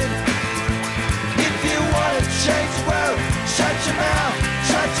with it. If you wanna change the world, shut your mouth,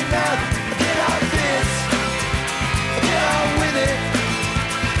 get off this, get on with it.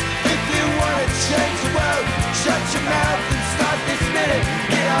 If you wanna change the world, shut your mouth and start this minute.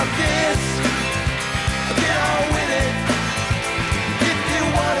 Get off this, get on with it. If you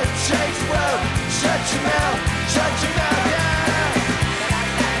wanna change the world, shut your mouth, yeah.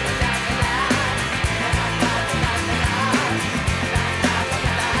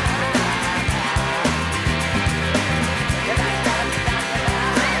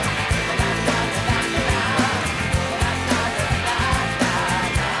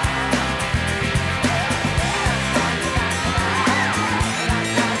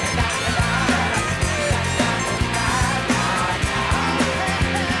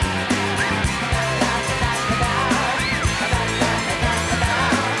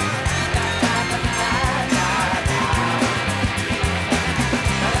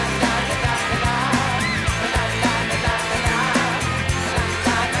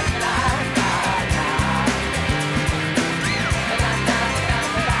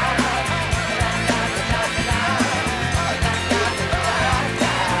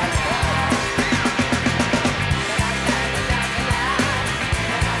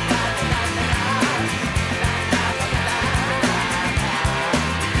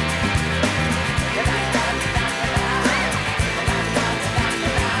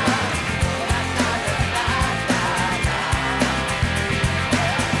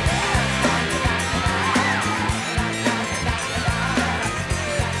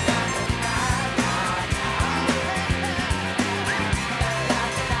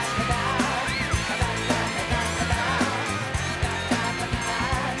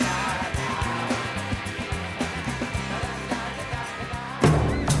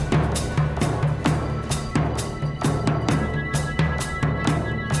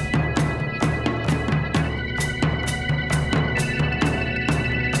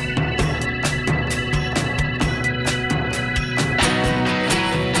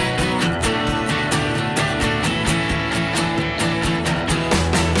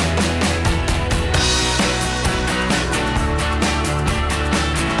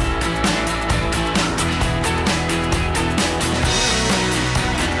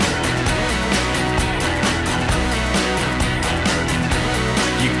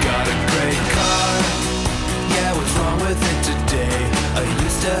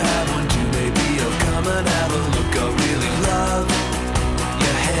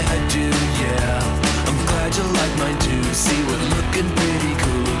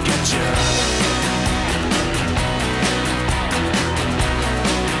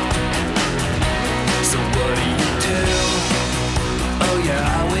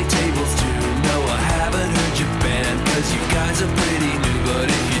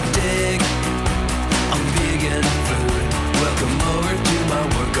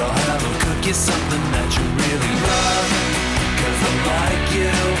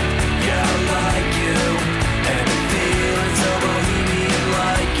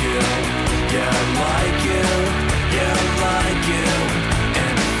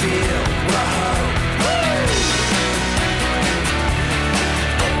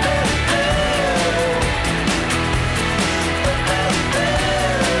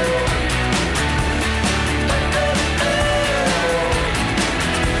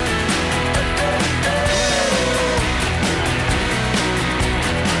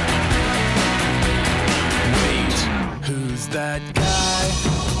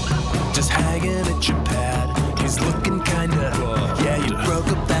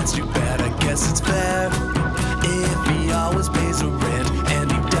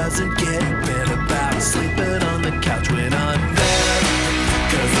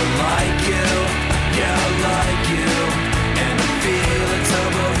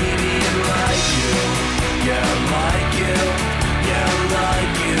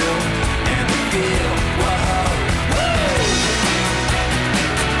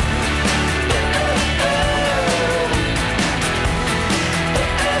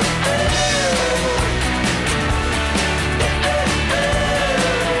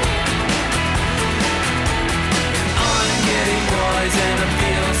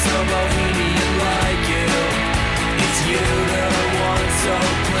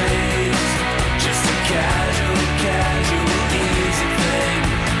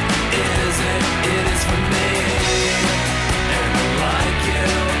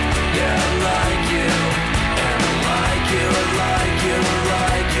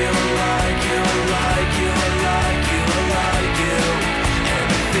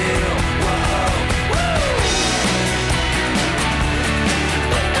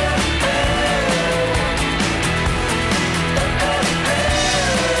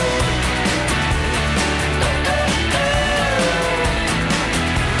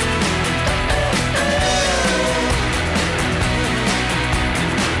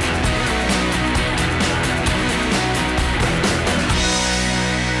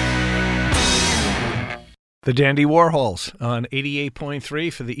 The Dandy Warhols on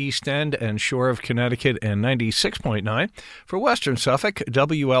 88.3 for the East End and Shore of Connecticut and 96.9 for Western Suffolk,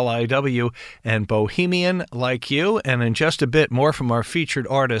 WLIW, and Bohemian Like You. And in just a bit, more from our featured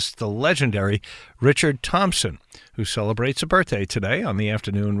artist, the legendary Richard Thompson, who celebrates a birthday today on the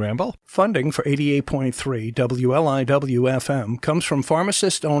Afternoon Ramble. Funding for 88.3 WLIW-FM comes from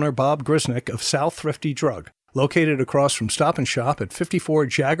pharmacist owner Bob Grisnick of South Thrifty Drug, located across from Stop and Shop at 54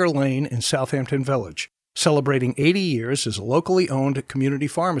 Jagger Lane in Southampton Village. Celebrating 80 years as a locally owned community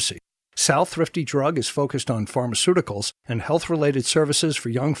pharmacy, South Thrifty Drug is focused on pharmaceuticals and health-related services for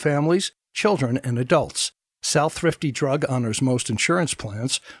young families, children, and adults. South Thrifty Drug honors most insurance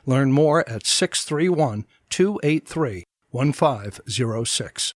plans. Learn more at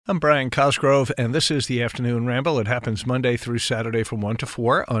 631-283-1506. I'm Brian Cosgrove, and this is the Afternoon Ramble. It happens Monday through Saturday from 1 to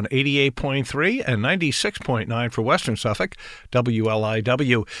 4 on 88.3 and 96.9 for Western Suffolk,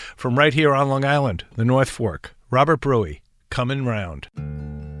 WLIW. From right here on Long Island, the North Fork, Robert Bruey, coming round.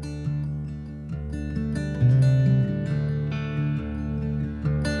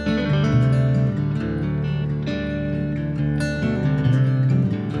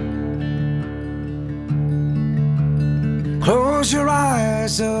 Close your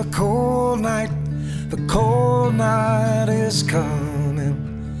eyes, the cold night is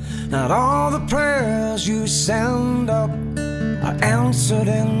coming. Not all the prayers you send up are answered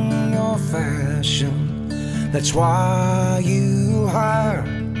in your fashion. That's why you hire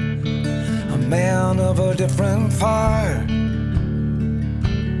a man of a different fire.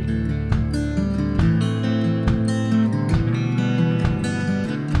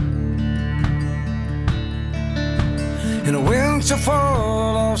 In a winter full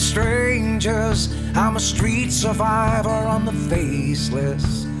of strangers, I'm a street survivor on the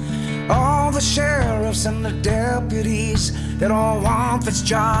faceless. All the sheriffs and the deputies, they don't want this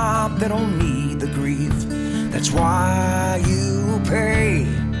job, they don't need the grief. That's why you pay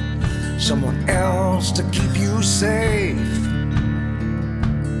someone else to keep you safe.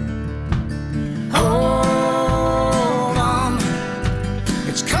 Hold on,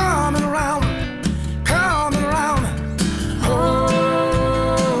 it's coming around, coming around. Hold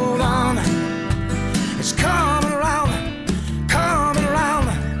on, it's coming around, coming around.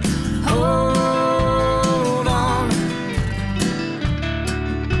 Hold on.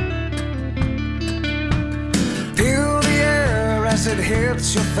 Feel the air as it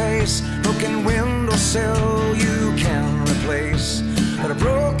hits your face. Broken windowsill you can replace, but a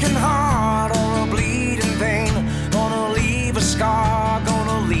broken heart or a bleeding vein gonna leave a scar,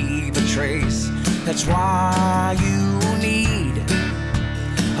 gonna leave a trace. That's why you need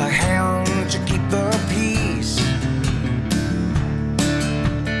a hand to keep the peace.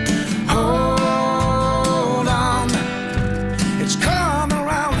 Hold on, it's coming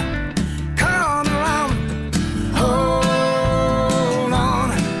around, coming around. Hold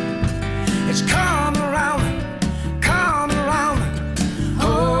on, it's coming around, coming around.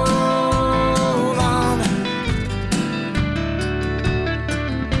 Hold on.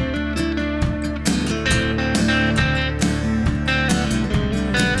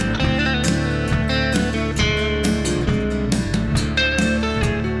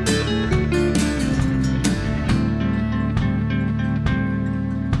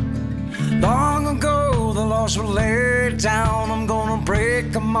 Long ago the laws were laid down, I'm gonna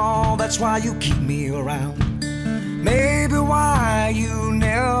break them all, that's why you keep me around. Maybe why you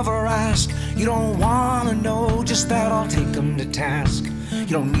never ask, you don't wanna know, just that I'll take them to task. You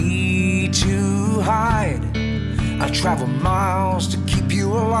don't need to hide, I travel miles to keep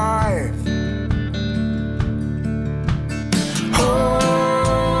you alive.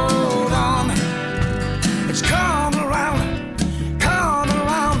 Hold on, it's coming around, coming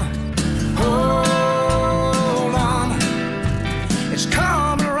around. Hold on, it's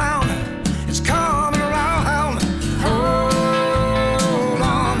coming around, it's coming around. Hold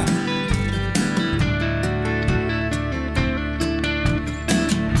on.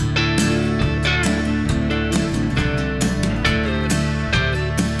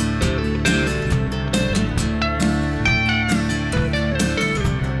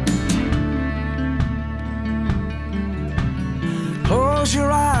 Close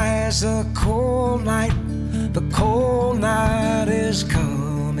your eyes, the cold night is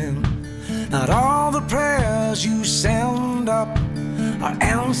coming. Not all the prayers you send up are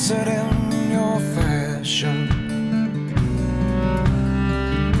answered in your fashion.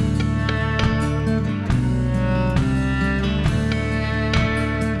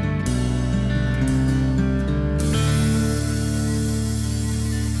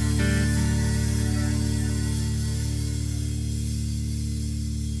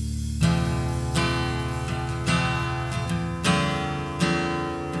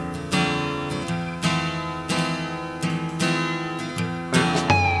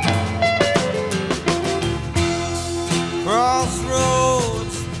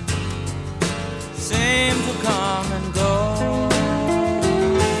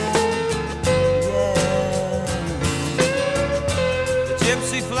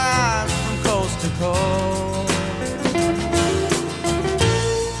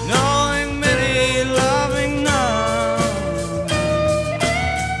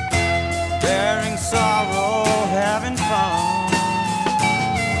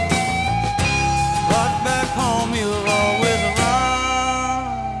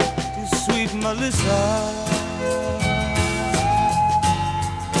 Melissa.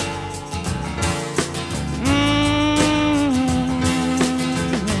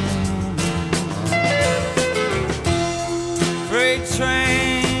 Freight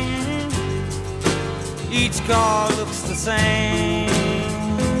train, each car looks the same.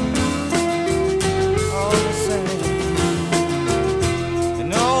 All the same. And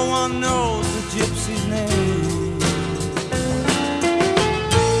no one knows the gypsy's name.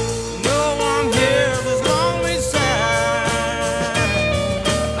 No one hears his lonely sigh.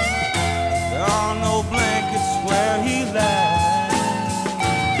 There are no blankets where he lies.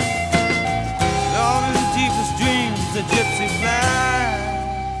 Down in deepest dreams the gypsy flies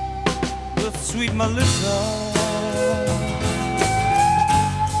with sweet Melissa.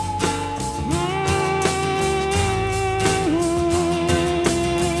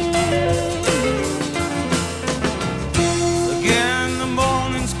 Again the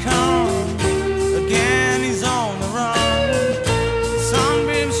morning's come, again he's on the run. The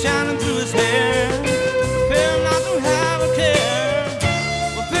sunbeam shining through his hair, prepare not to have a care.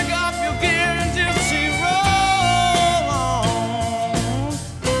 But pick up your gear and gypsy, roll on,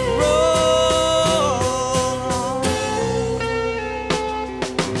 roll on.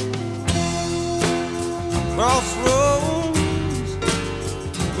 Crossroads,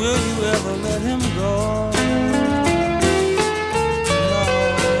 will you ever let him go?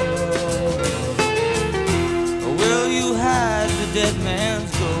 Or will you hide the dead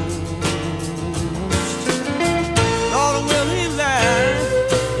man's ghost? Or will he lie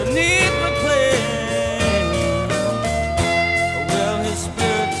beneath the clay? Or will his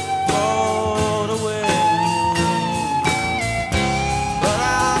spirit float away? But I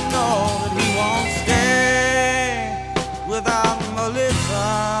know that he won't stay without Melissa.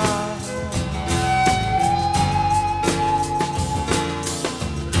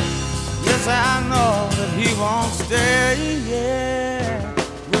 Yes, I know that he won't stay, yeah,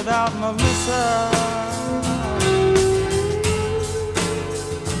 without Melissa.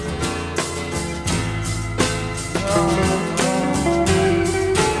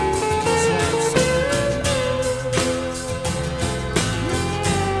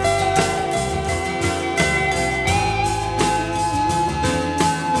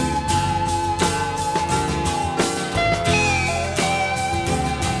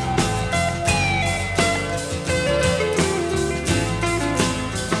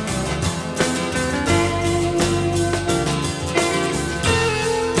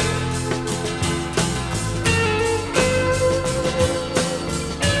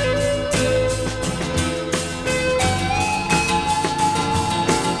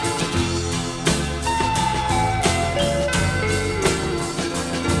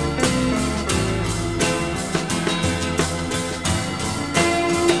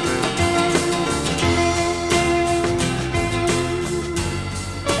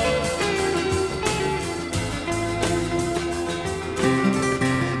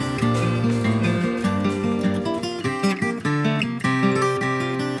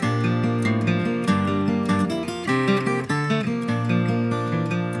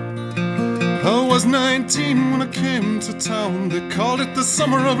 I was 19 when I came to town. They called it the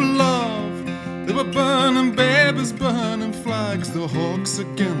summer of love. They were burning babies, burning flags, the hawks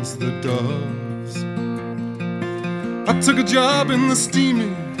against the doves. I took a job in the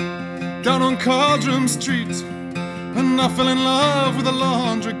steamy down on Caldrum Street, and I fell in love with a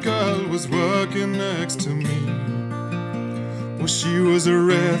laundry girl who was working next to me. Well, she was a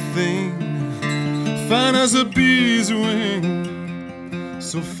rare thing, fine as a bee's wing,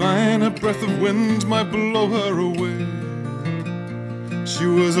 so fine a breath of wind might blow her away. She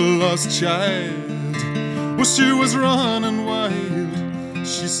was a lost child, well, she was running wild.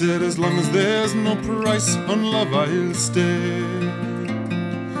 She said, as long as there's no price on love, I'll stay.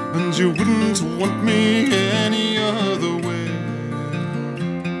 And you wouldn't want me any other way.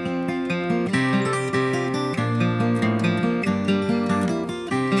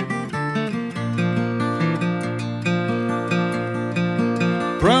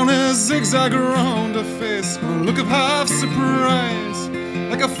 Brown hair zigzag around her face, a look of half surprise.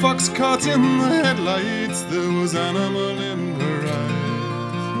 Like a fox caught in the headlights, there was animal in her eyes.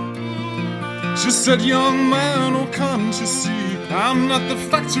 She said, young man, oh can't you see, I'm not the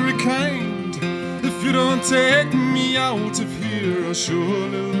factory kind. If you don't take me out of here, I'll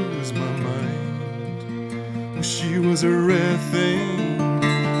surely lose my mind. Well, she was a rare thing,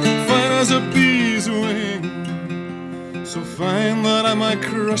 fine as a bee's wing, so fine that I might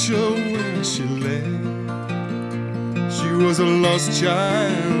crush her where she lay. She was a lost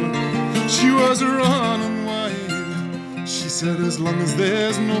child, she was running wild. She said, as long as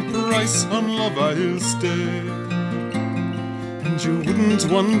there's no price on love, I'll stay. And you wouldn't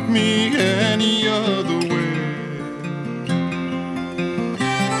want me any other way.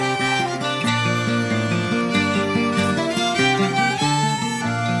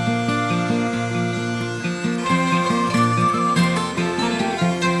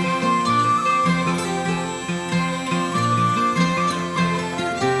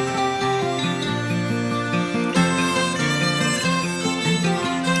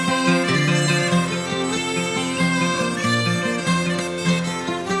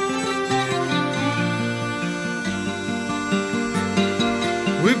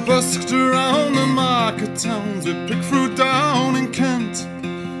 We busked around the market towns, we picked fruit down in Kent,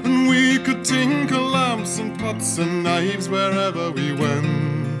 and we could tinkle lamps and pots and knives wherever we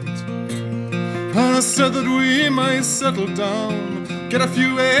went. And I said that we might settle down, get a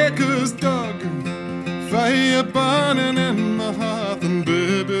few acres dug, fire burning in the hearth and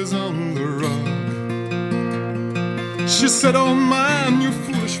babies on the rug. She said, oh man, you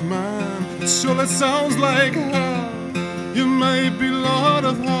foolish man, it surely sounds like hell. You might be lord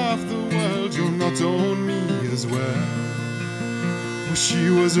of half the world, you'll not own me as well. Well, she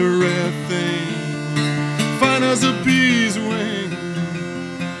was a rare thing, fine as a bee's wing.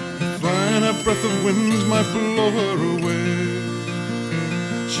 Fine a breath of wind might blow her away.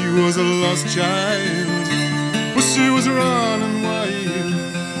 She was a lost child, but she was running wild.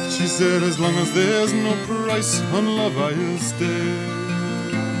 She said, as long as there's no price on love, I'll stay.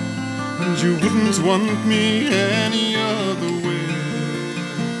 And you wouldn't want me any other way.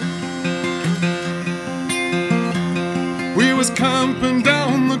 We was camping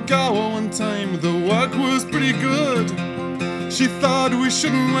down the Gower one time, the work was pretty good. She thought we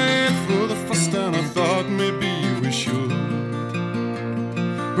shouldn't wait for the frost, and I thought maybe we should.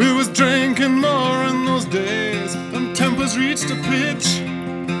 We was drinking more in those days, and tempers reached a pitch,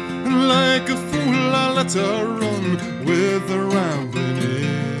 and like a fool I let her run with the rambling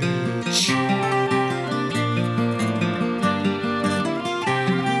itch.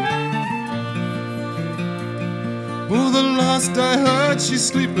 Oh, the last I heard, she's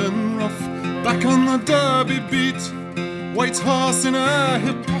sleeping rough, back on the Derby beat. White horse in her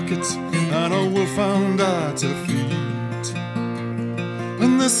hip pocket, and a wolf found at her feet.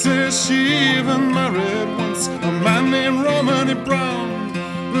 And they say she even married once a man named Romany Brown,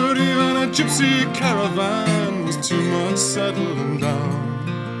 but even a gypsy caravan was too much settling down.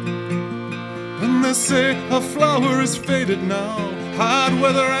 And they say her flower is faded now, hard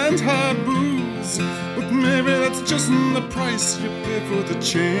weather and hard booze, but maybe that's just the price you pay for the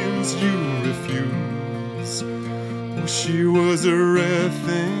chains you refuse. Oh, she was a rare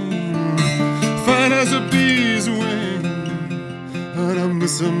thing, fine as a bee's wing, and I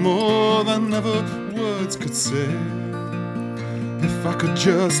miss her more than ever words could say. If I could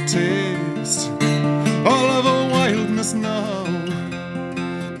just taste all of her wildness now,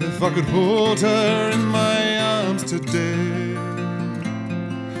 if I could hold her in my arms today,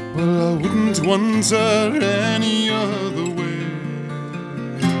 well, I wouldn't want her any other way.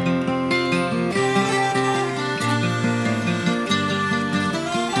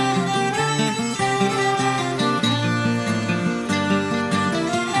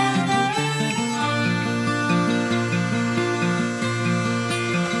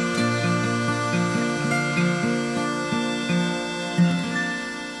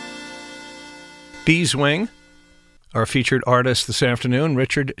 Beeswing, our featured artist this afternoon,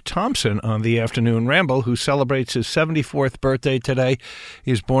 Richard Thompson, on the Afternoon Ramble, who celebrates his 74th birthday today.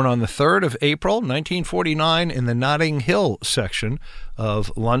 He was born on the 3rd of April, 1949, in the Notting Hill section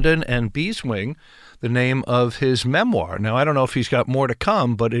of London, and Beeswing, the name of his memoir. Now, I don't know if he's got more to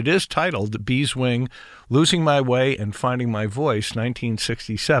come, but it is titled Beeswing, Losing My Way and Finding My Voice,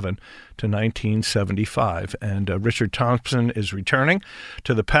 1967 to 1975. And Richard Thompson is returning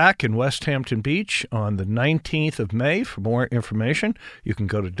to the Pack in West Hampton Beach on the 19th of May. For more information, you can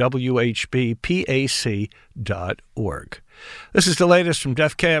go to whbpac.org. This is the latest from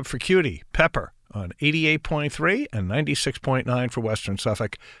Death Cab for Cutie, Pepper, on 88.3 and 96.9 for Western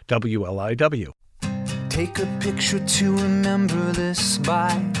Suffolk, WLIW. Take a picture to remember this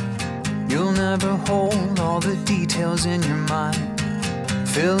by. You'll never hold all the details in your mind,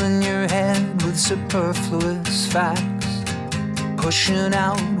 filling your head with superfluous facts, pushing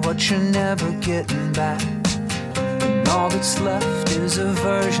out what you're never getting back. And all that's left is a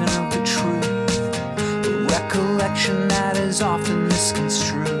version of the truth, a recollection that is often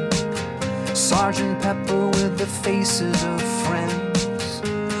misconstrued. Sergeant Pepper with the faces of friends,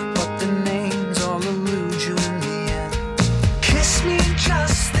 but the names all elude you in the end. Kiss me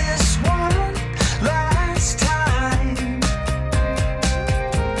just this one last time,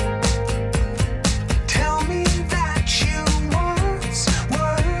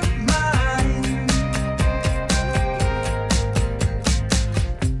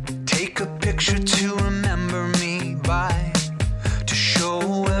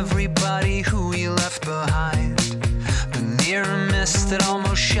 everybody who you left behind. The near miss that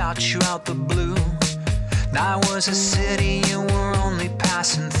almost shot you out the blue. Now was a city you were only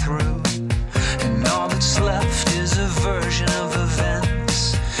passing through, and all that's left is a version of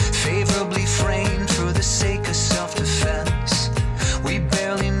events favorably framed for the sake of self-defense. We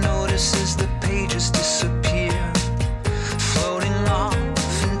barely notice as the pages disappear, floating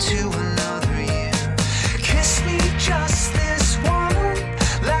off into another year. Kiss me just this one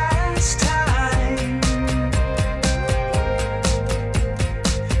last time.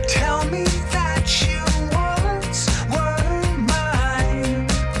 Tell me that you once were mine.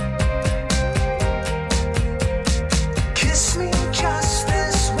 Kiss me just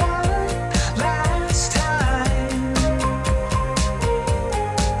this one last time.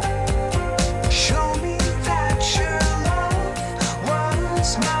 Show me that your love was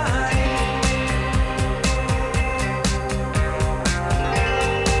mine.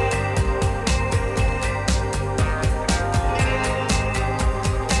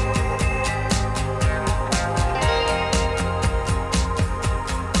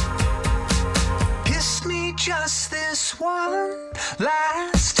 Kiss me just this one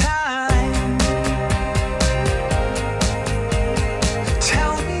last time.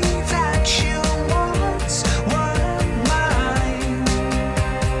 Tell me that you once were mine.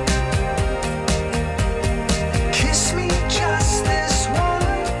 Kiss me just this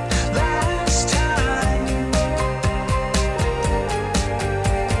one last time.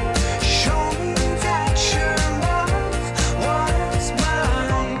 Show me that your love was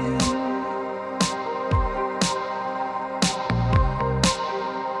mine.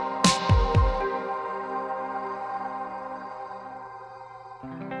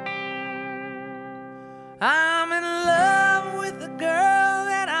 I'm in love with the girl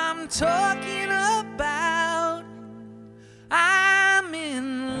that I'm talking about. I'm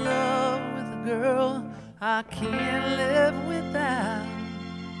in love with a girl I can't live without.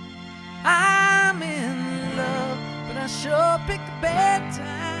 I'm in love, but I sure picked a bad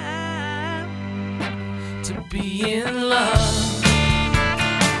time to be in love.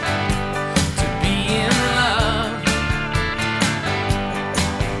 To be in love.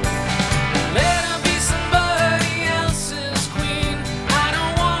 Let her be somebody else's queen. I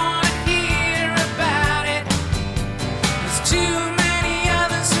don't wanna hear about it. There's too many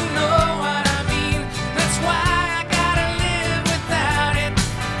others who know what I mean. That's why I gotta live without it.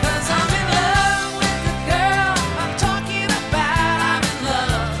 'Cause I'm in love with the girl I'm talking about. I'm in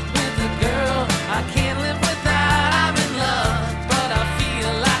love with the girl I can't live without. I'm in love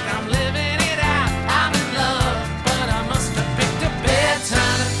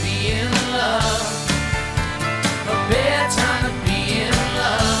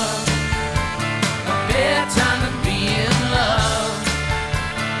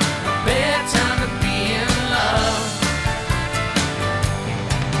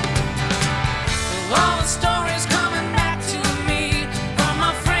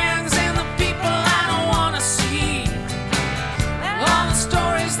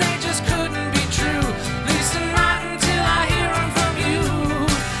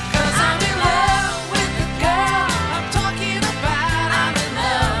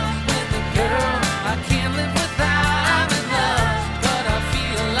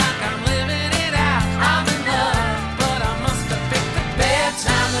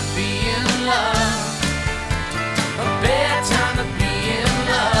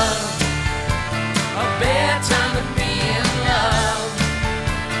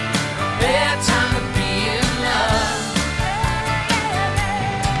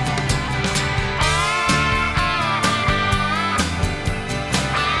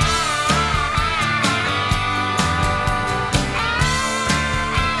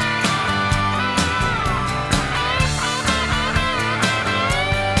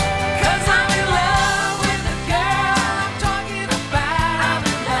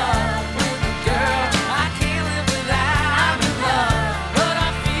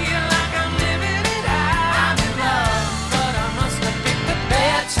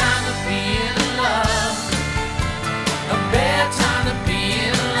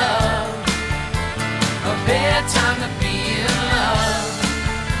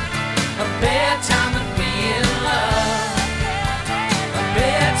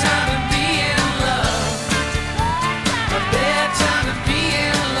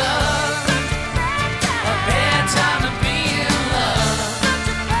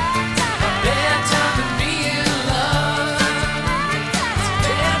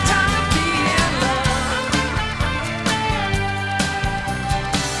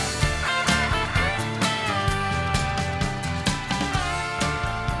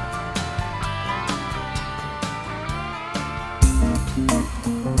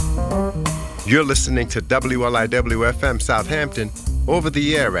You're listening to WLIW-FM Southampton over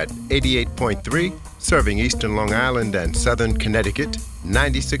the air at 88.3, serving eastern Long Island and southern Connecticut,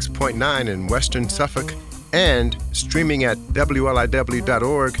 96.9 in western Suffolk, and streaming at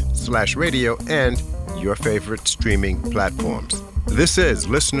WLIW.org/radio and your favorite streaming platforms. This is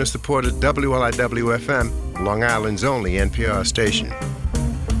listener-supported WLIW-FM, Long Island's only NPR station.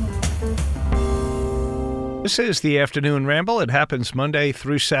 This is the Afternoon Ramble. It happens Monday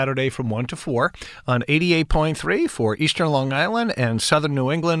through Saturday from 1 to 4 on 88.3 for Eastern Long Island and Southern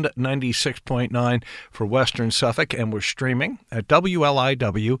New England, 96.9 for Western Suffolk, and we're streaming at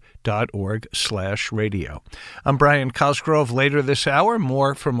WLIW.org/radio. I'm Brian Cosgrove. Later this hour,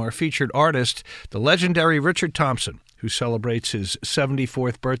 more from our featured artist, the legendary Richard Thompson, who celebrates his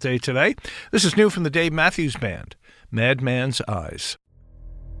 74th birthday today. This is new from the Dave Matthews Band, Madman's Eyes.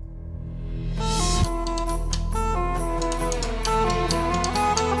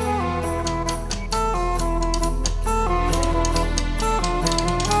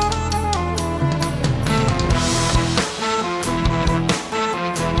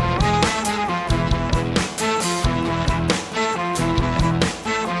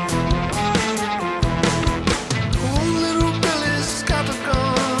 Little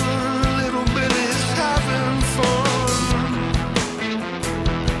Billy's having fun.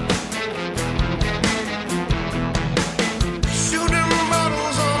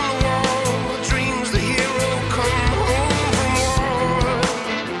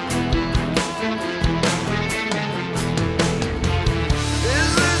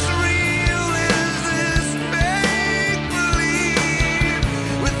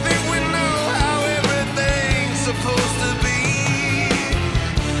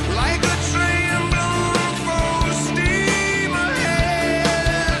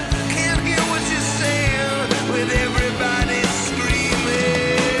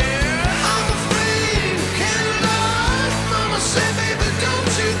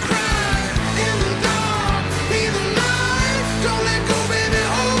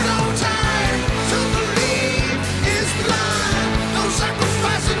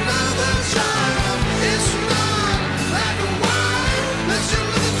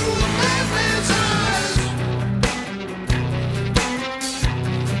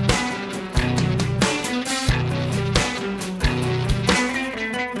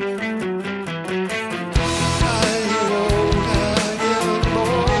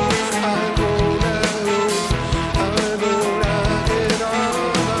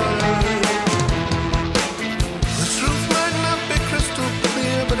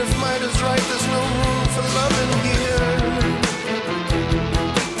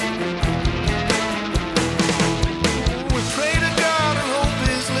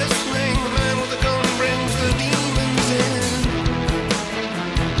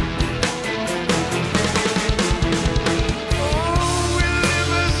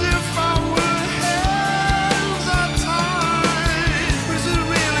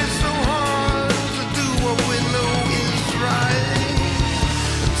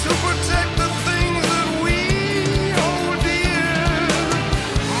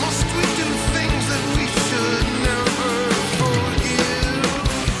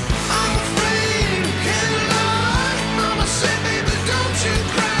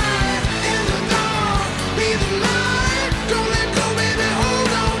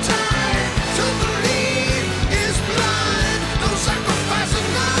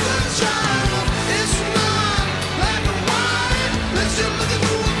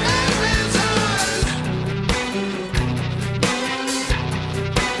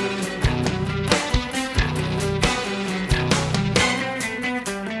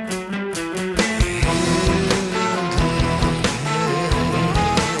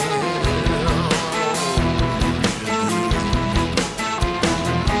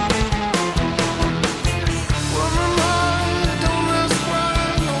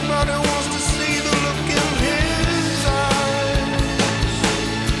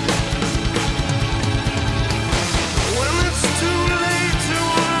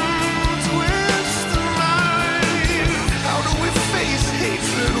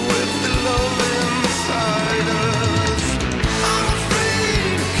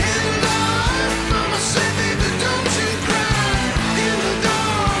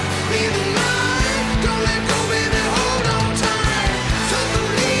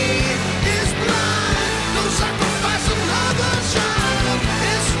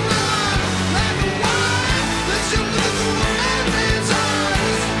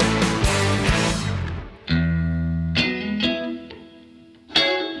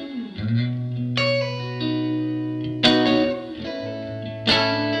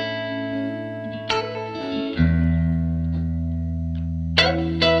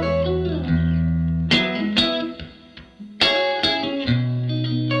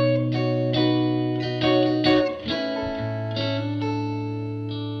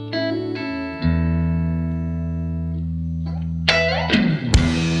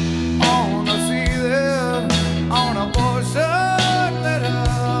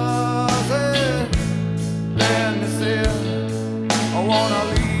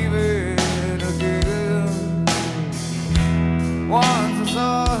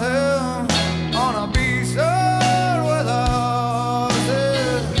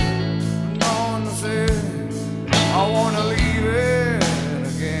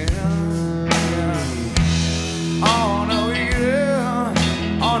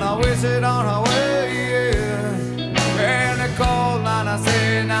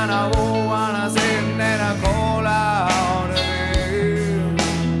 and I won't wanna sit in a cold out of it.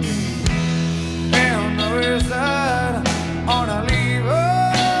 And the west side on a leave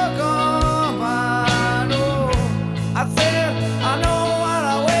a combine. I said I know what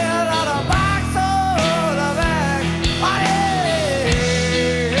I wear out of box or the back. Oh yeah,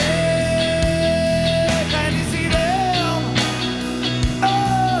 can you see them?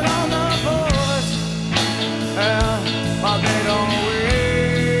 Out on the porch, yeah, but they don't wave.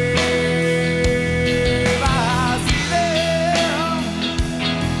 I see them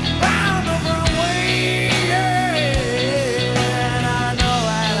round the front way, yeah, and I know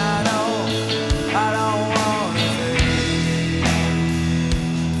I don't wanna say.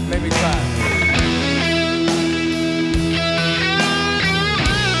 Let me try.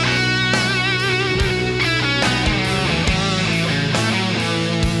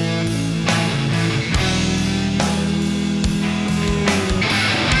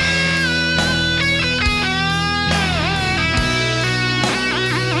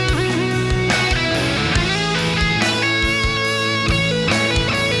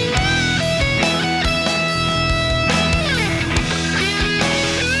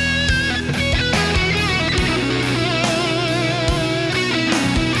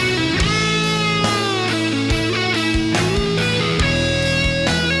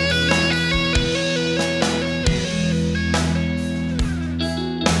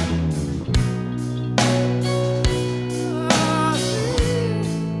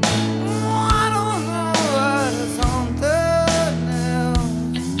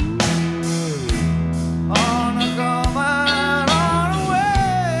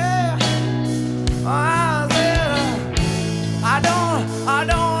 I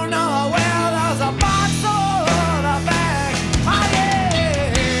don't know where there's a box or the bag. Oh yeah,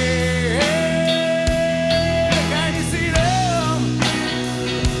 can you see them?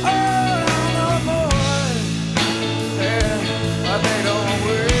 Oh, the boys, yeah, but they don't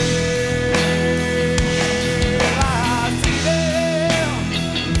wave. I see them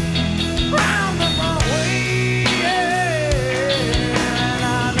round the front way, yeah, and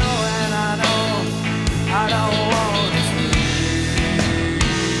I know I don't want to see.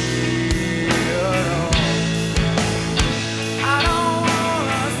 I don't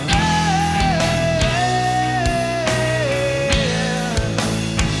wanna stay.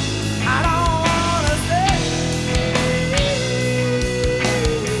 I don't wanna stay.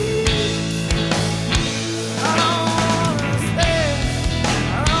 I don't wanna stay.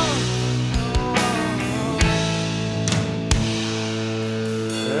 I don't.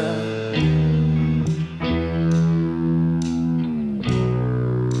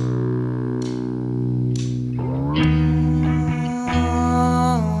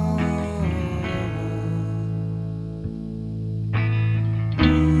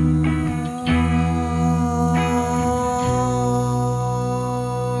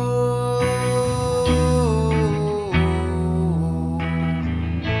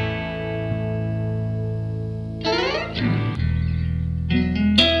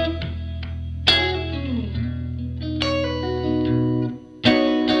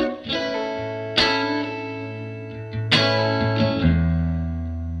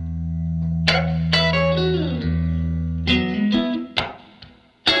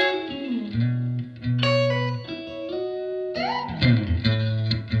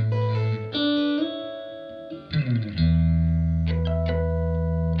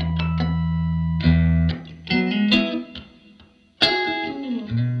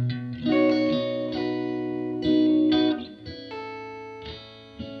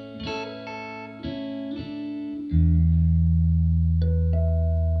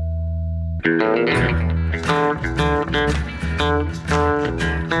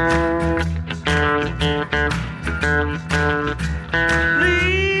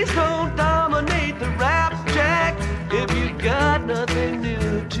 Please don't dominate the rap track if you got nothing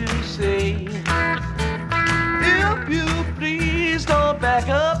new to say. If you please don't back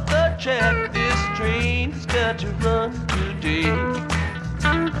up the track, this train's got to run today.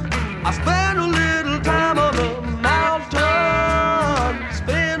 I spent a little time on the mountain,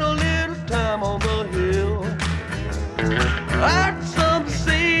 spent a little time on the hill. Heard some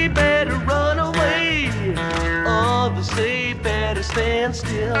say better run away, others say better stand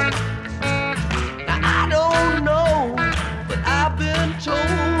still. Now I don't know, but I've been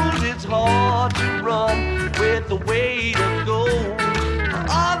told it's hard to run with the way to go.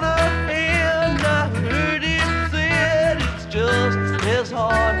 On the other hand, I heard it said it's just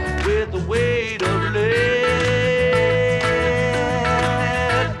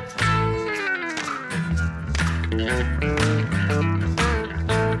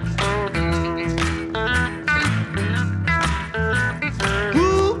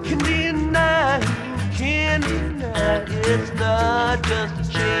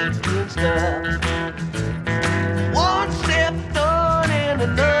step. One step done and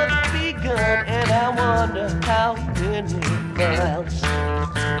another begun, and I wonder how many miles.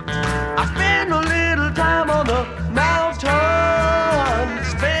 I spent a little time on the mountain,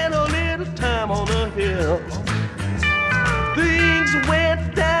 spent a little time on the hill. Things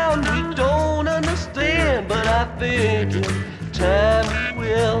went down we don't understand, but I think in time we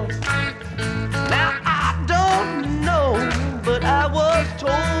will. Now I don't know, but I was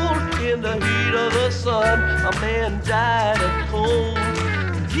told in the heat of the sun a man died of cold.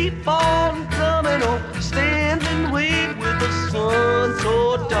 Keep on coming on, stand and wait with the sun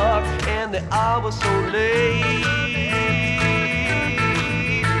so dark and the hour so late.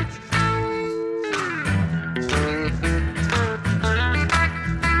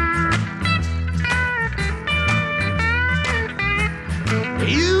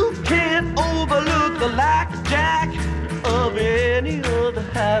 You can't overlook the blackjack of any other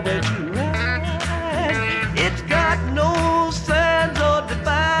highway you ride. It's got no signs or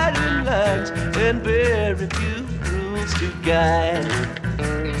dividing lines and very few rules to guide.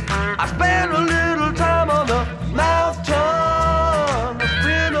 I spent a little time on the mountain, I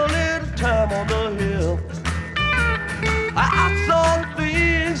spent a little time on the hill. I saw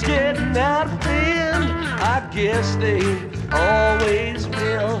things getting out of hand, I guess they always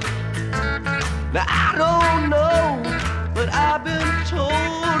will. Now I don't know, but I've been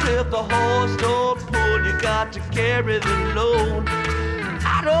told if the horse don't pull, you got to carry the load.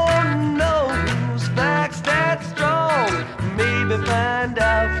 I don't know whose back's that strong, maybe find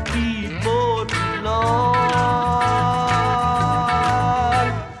out before too long.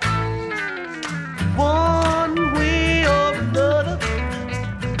 One way or another,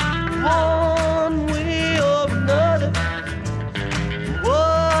 one way or another,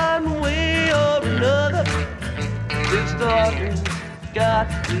 one way or another, this darkness got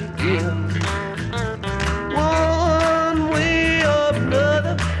to end. One way or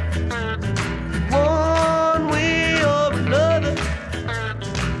another, one way or another,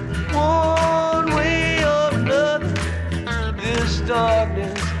 one way or another, this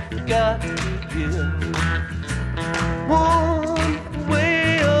darkness got to end. One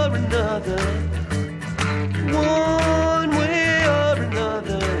way or another, one way or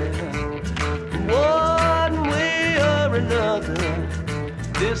another, one way or another,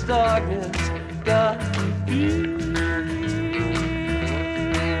 this darkness got to end.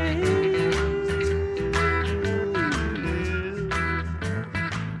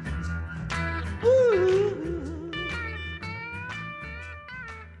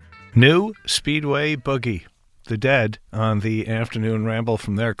 New Speedway Boogie, The Dead, on the afternoon ramble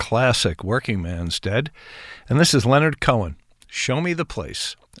from their classic Working Man's Dead. And this is Leonard Cohen, Show Me the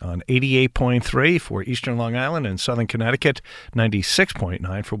Place, on 88.3 for Eastern Long Island and Southern Connecticut,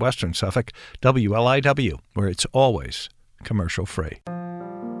 96.9 for Western Suffolk, WLIW, where it's always commercial free.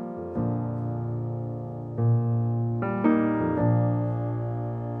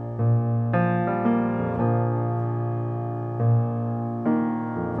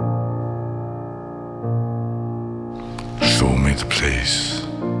 Show me the place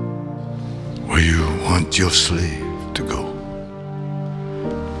where you want your slave to go.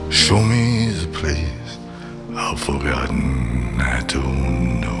 Show me the place I've forgotten, I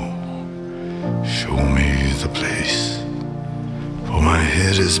don't know. Show me the place, for my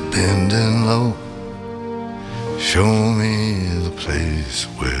head is bending low. Show me the place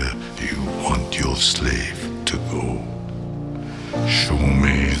where you want your slave to go. Show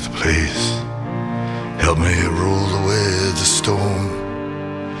me the place, help me roll away the stone.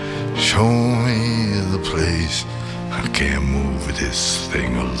 Show me the place, I can't move this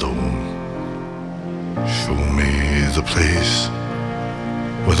thing alone. Show me the place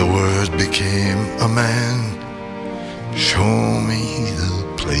where the word became a man. Show me the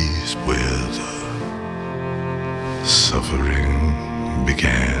place where the suffering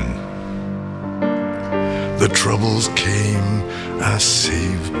began. The troubles came, I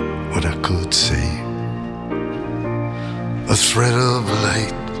saved what I could save. A thread of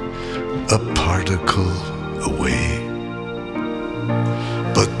light, a particle away.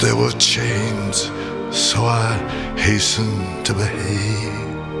 But there were chains, so I hastened to behave.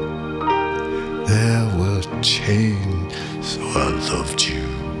 There were chains, so I loved you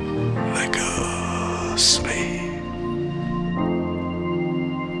like a slave.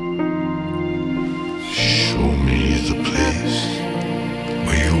 Show me the place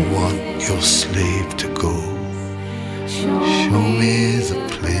where you want your slave to go. Show me the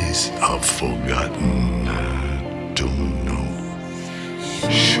place I've forgotten, I don't know.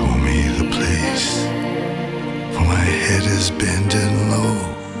 Show me the place, for my head is bending low.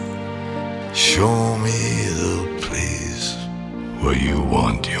 Show me the place where you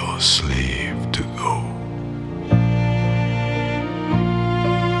want your slave to go.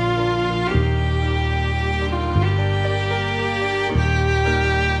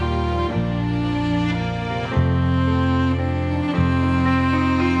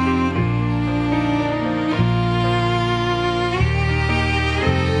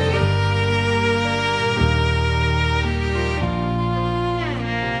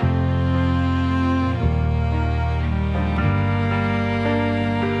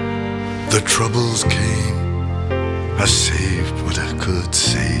 The troubles came, I saved what I could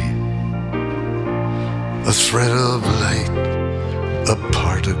say. A thread of light, a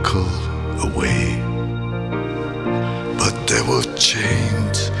particle away. But there were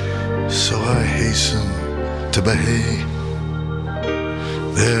chains, so I hastened to behave.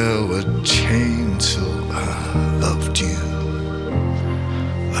 There were chains, so I loved you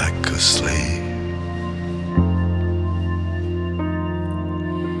like a slave.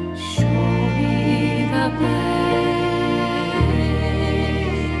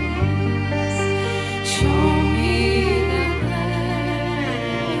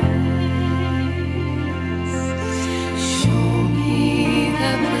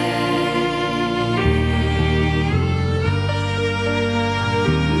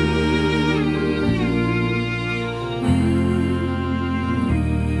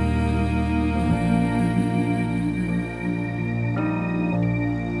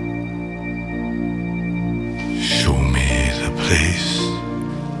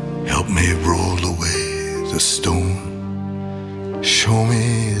 Help me roll away the stone. Show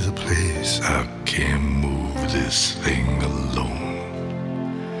me the place, I can't move this thing alone.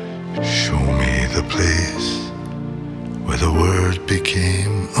 Show me the place where the word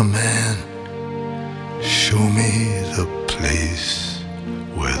became a man. Show me the place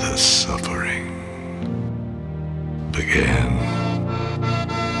where the suffering began.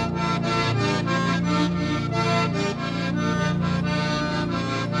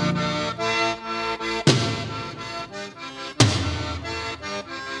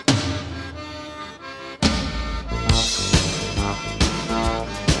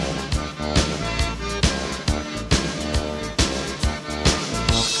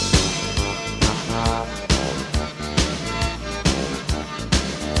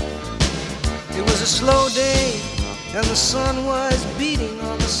 Slow day, and the sun was beating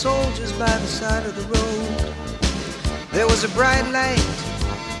on the soldiers by the side of the road. There was a bright light,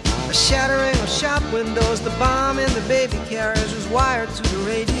 a shattering of shop windows. The bomb in the baby carriage was wired to the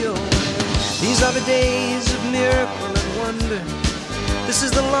radio. These are the days of miracle and wonder. This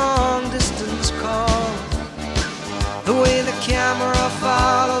is the long distance call. The way the camera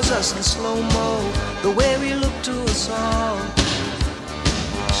follows us in slow-mo, the way we look to us all.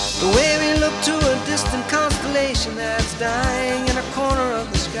 The way we look to a distant constellation that's dying in a corner of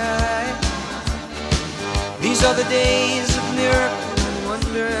the sky. These are the days of miracle and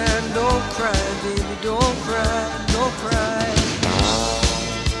wonder. And don't cry, baby, don't cry, don't cry.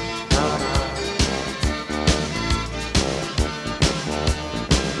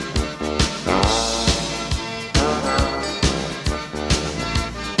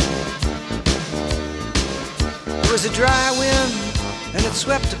 There was a dry wind, and it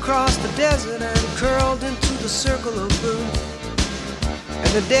swept across the desert and curled into the circle of birth. And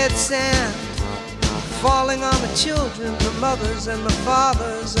the dead sand falling on the children, the mothers and the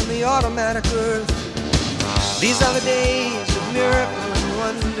fathers and the automatic earth. These are the days of miracle and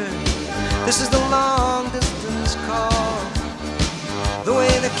wonder. This is the long distance call. The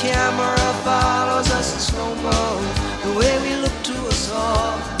way the camera follows us in slow-mo, the way we look to us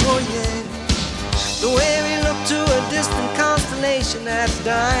all, oh yeah. The way we look to a distant constellation that's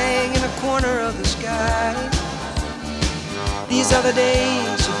dying in a corner of the sky. These are the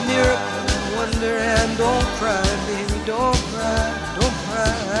days of miracle and wonder. And don't cry, baby, don't cry, don't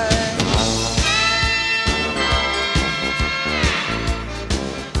cry.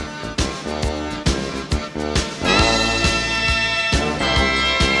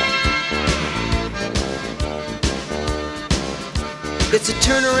 It's a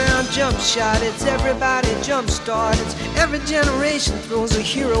turnaround jump shot, it's everybody jump start. It's every generation throws a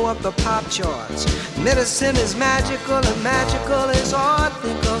hero up the pop charts. Medicine is magical and magical is art.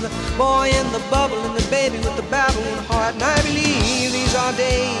 Think of the boy in the bubble and the baby with the babbling heart. And I believe these are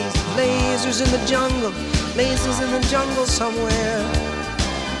days of lasers in the jungle, lasers in the jungle somewhere.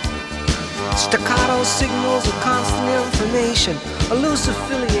 Staccato signals of constant information, a loose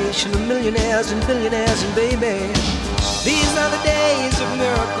affiliation of millionaires and billionaires and baby. These are the days of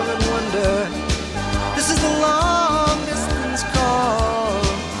miracle and wonder. This is the long distance call.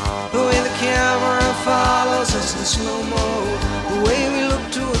 The way the camera follows us in slow-mo. The way we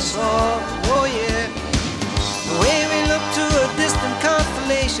look to us all, oh yeah. The way we look to a distant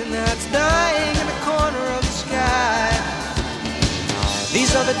constellation that's dying in the corner of the sky.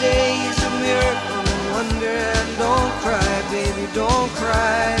 These are the days of miracle and wonder, and don't cry, baby, don't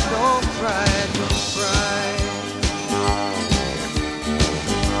cry, don't cry, don't cry.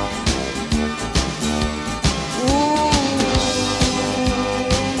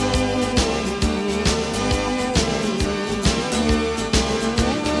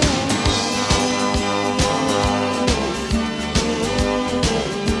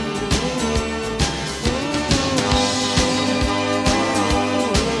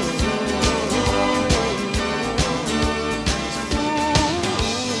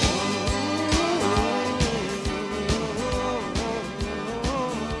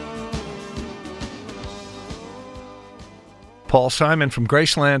 Paul Simon from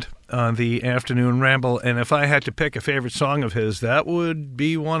Graceland on the Afternoon Ramble, and if I had to pick a favorite song of his, that would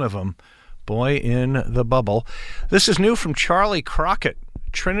be one of them, Boy in the Bubble. This is new from Charlie Crockett,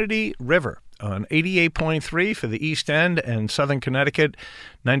 Trinity River, on 88.3 for the East End and Southern Connecticut,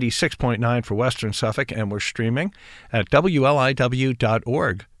 96.9 for Western Suffolk, and we're streaming at wliw.org/radio.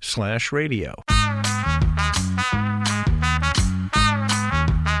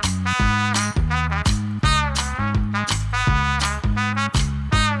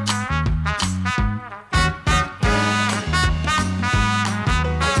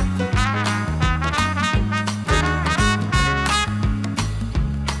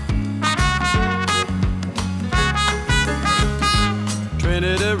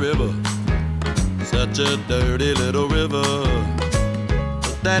 Such a dirty little river,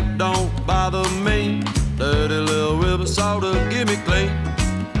 but that don't bother me. Dirty little river sorta give me clean.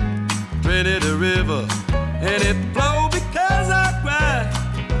 Trinity River, and it flow because I cry.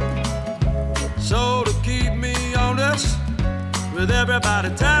 So to keep me honest, with everybody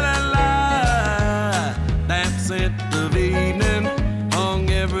telling lies. Damp scent of evening hung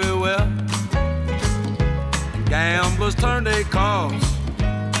everywhere. Gamblers turn their calls,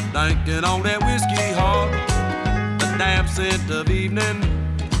 drinking on that whiskey hard. The damp scent of evening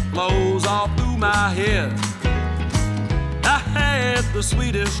blows all through my head. I had the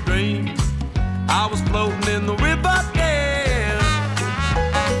sweetest dream. I was floating in the river dead.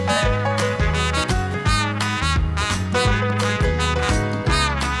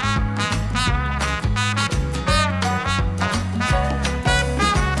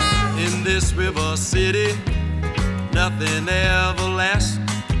 In this river city, nothing ever lasts.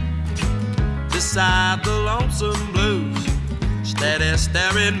 Beside the lonesome blues, steady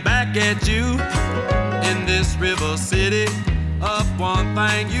staring back at you. In this river city, of one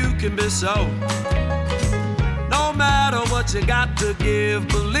thing you can be sure. No matter what you got to give,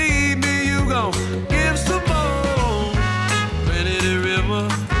 believe me, you gon' give some more. Trinity River,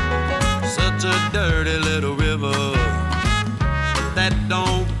 such a dirty little river, but that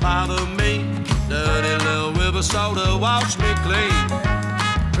don't bother me. Dirty little river sorta wash me clean.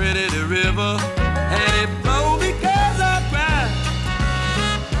 Trinity River, and it flow because I cry.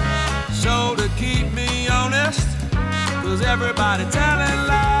 So to keep me honest, 'cause everybody telling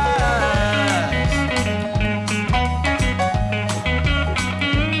lies.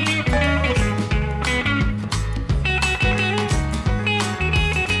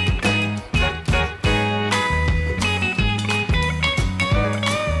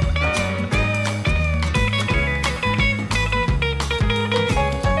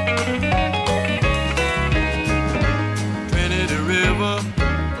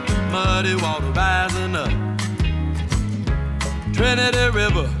 Water rising up. Trinity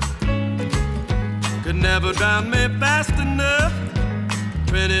River could never drown me fast enough.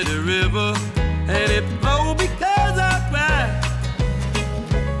 Trinity River, and it flow because I cry.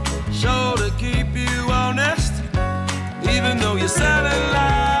 Sure to keep you honest, even though you're selling lies.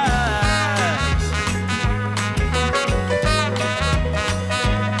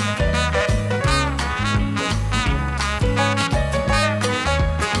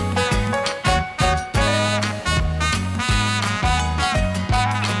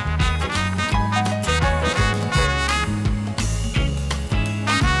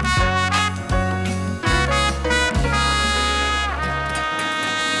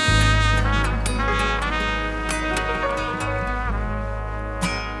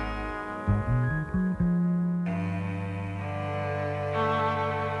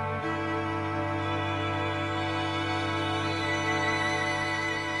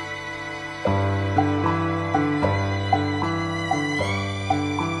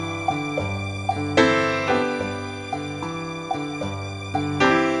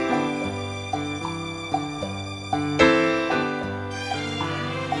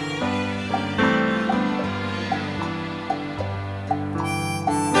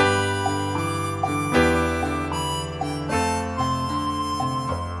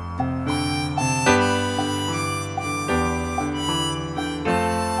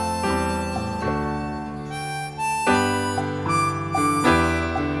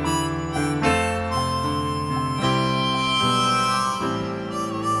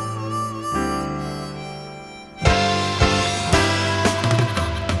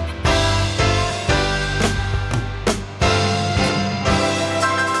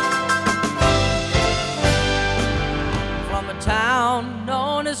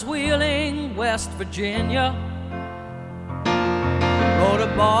 Virginia, rode a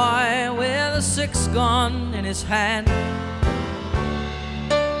boy with a 6-gun in his hand,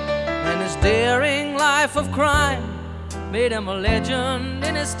 and his daring life of crime made him a legend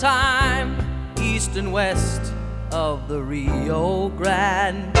in his time, east and west of the Rio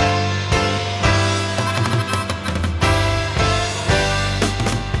Grande.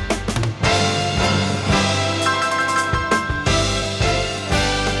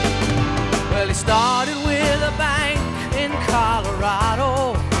 Well, he started with a bank in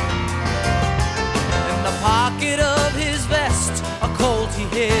Colorado. In the pocket of his vest, a Colt he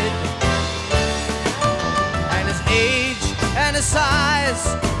hid, and his age and his size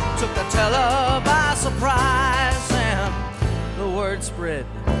took the teller by surprise, and the word spread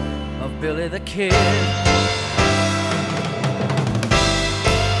of Billy the Kid.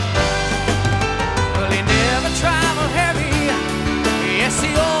 Well, he never traveled heavy, yes,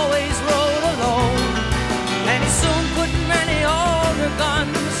 he always rode alone, and he soon put many older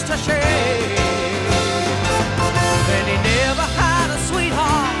guns to shame. And he never had a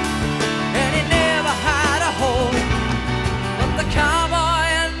sweetheart, and he never had a home, but the cowboy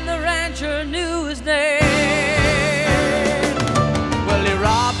and the rancher knew his name. Well, he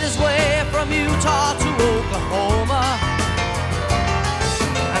robbed his way from Utah to Oklahoma,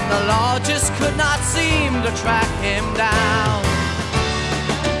 and the law just could not seem to track him down.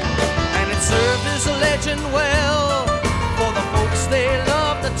 And it served as a legend well for the folks they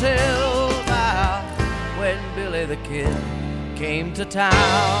love to tell about when Billy the Kid came to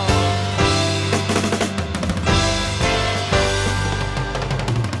town.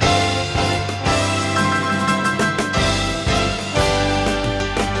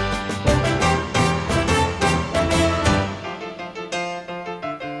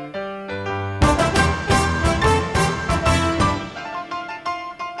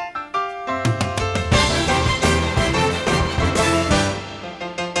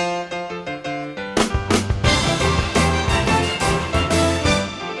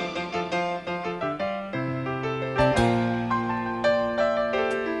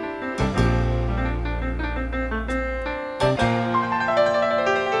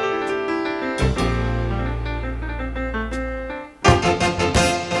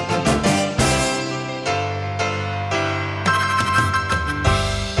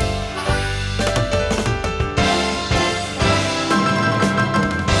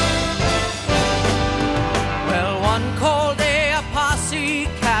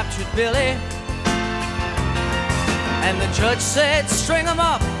 Billy, and the judge said string him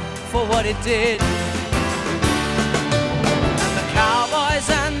up for what he did. And the cowboys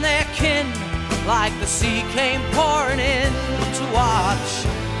and their kin, like the sea, came pouring in to watch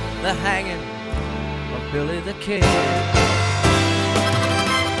the hanging of Billy the Kid.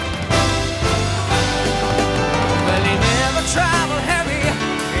 Well, he never traveled heavy,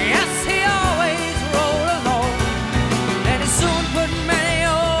 yes, he always rode alone, and he soon put many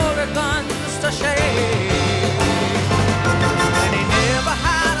guns to shame. And he never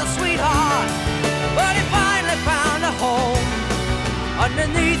had a sweetheart, but he finally found a home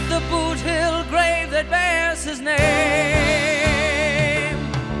underneath the Boot Hill grave that bears his name.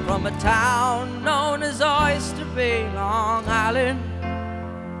 From a town known as Oyster Bay, Long Island,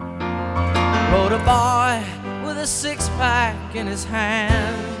 rode a boy with a 6-pack in his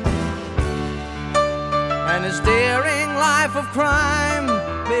hand, and his daring life of crime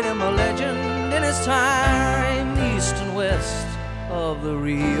made him a legend in his time, east and west of the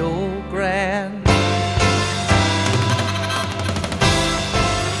Rio Grande.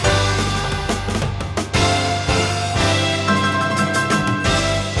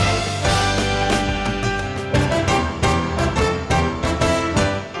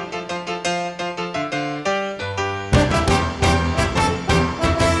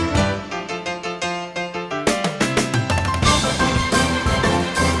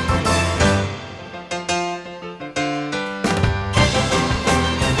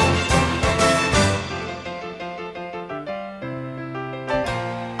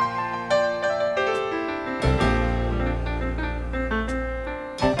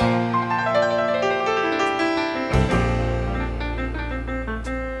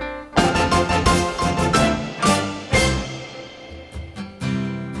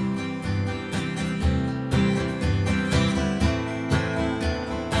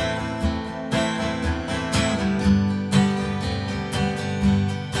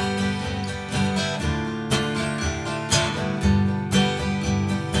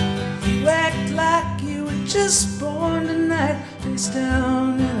 Just born tonight, face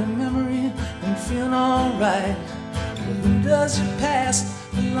down in a memory and feeling alright. But who does your past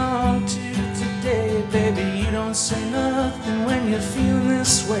belong to today? day, baby, you don't say nothing when you're feeling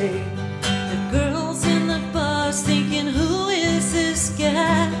this way. The girls in the bars thinking, who is this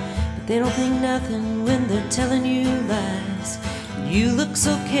guy? But they don't think nothing when they're telling you lies. You look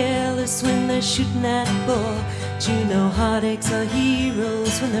so careless when they're shooting at bull. But you know heartaches are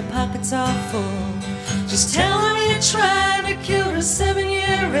heroes when their pockets are full. Just tell them you're trying to cure a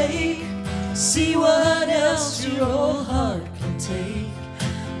 7-year ache. See what else your old heart can take.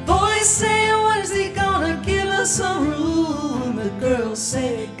 Boys say, what is he gonna give us a room? The girls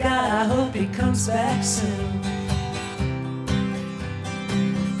say, God, I hope he comes back soon.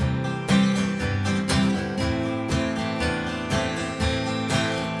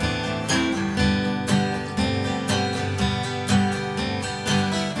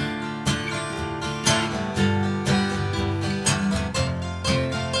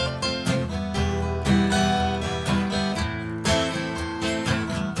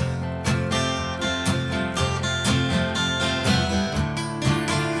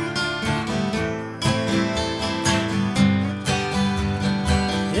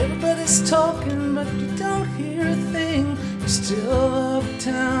 Talking, but you don't hear a thing. You're still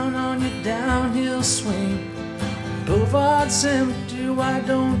uptown on your downhill swing. Boulevard's empty, why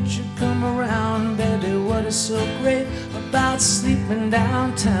don't you come around, baby? What is so great about sleeping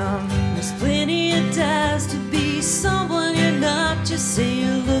downtown? There's plenty of times to be someone you're not. Just say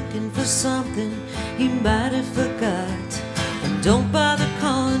you're looking for something he might have forgot. And don't bother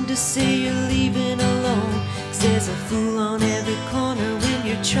calling to say you're leaving alone, 'cause there's a fool on every corner when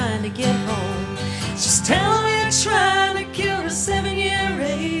you're trying to get home. Just tell him you're trying to cure a 7-year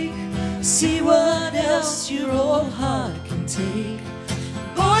ache. See what else your old heart can take.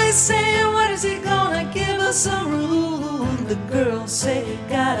 Boys say, what is he gonna give us a room? The girls say,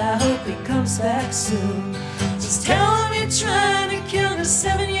 God, I hope he comes back soon. Just tell him you're trying to cure a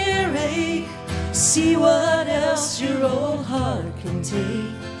 7-year ache. See what else your old heart can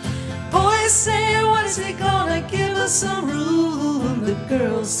take. Boys say, what is he gonna give us some room? The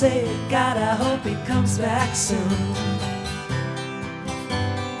girls say, God, I hope he comes back soon.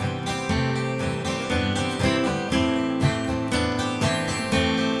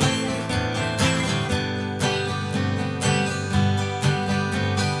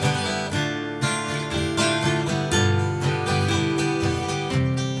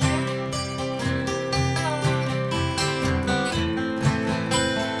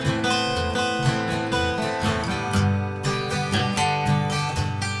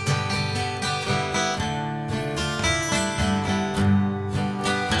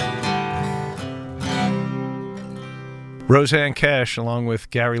 Roseanne Cash, along with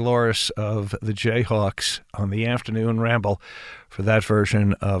Gary Loris of the Jayhawks, on the Afternoon Ramble for that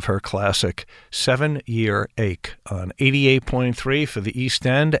version of her classic 7-Year Ache on 88.3 for the East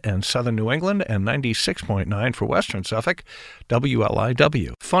End and Southern New England and 96.9 for Western Suffolk,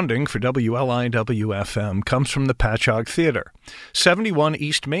 WLIW. Funding for WLIW-FM comes from the Patchogue Theater, 71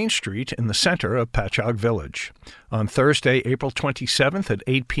 East Main Street in the center of Patchogue Village. On Thursday, April 27th at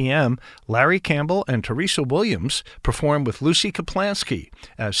 8 p.m., Larry Campbell and Teresa Williams perform with Lucy Kaplansky.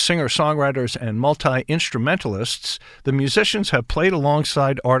 As singer-songwriters and multi-instrumentalists, the musicians have played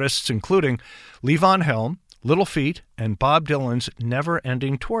alongside artists including Levon Helm, Little Feat, and Bob Dylan's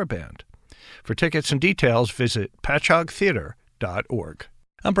never-ending tour band. For tickets and details, visit patchoguetheater.org.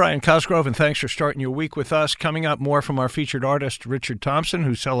 I'm Brian Cosgrove, and thanks for starting your week with us. Coming up, more from our featured artist, Richard Thompson,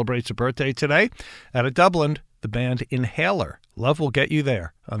 who celebrates a birthday today. Out of Dublin, the band Inhaler. Love will get you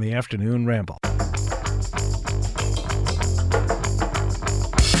there on the Afternoon Ramble.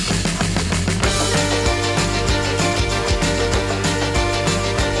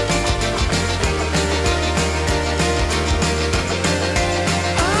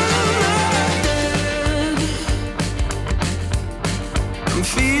 I'm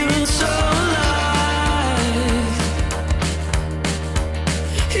feeling so alive.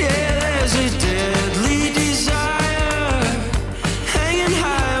 Yeah, there's a deadly desire hanging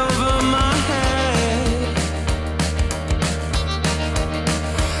high over my head.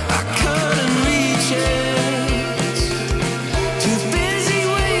 I couldn't reach it, too busy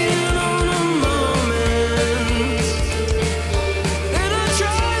waiting on a moment. And I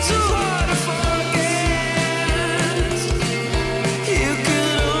tried so hard to forget. You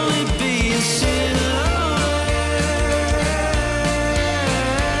could only be a silhouette.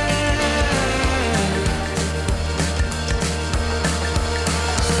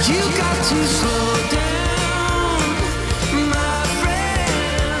 You got to slow down, my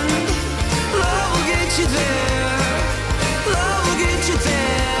friend. Love will get you there. Love will get you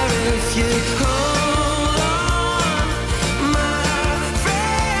there if you hold on, my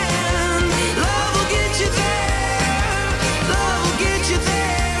friend. Love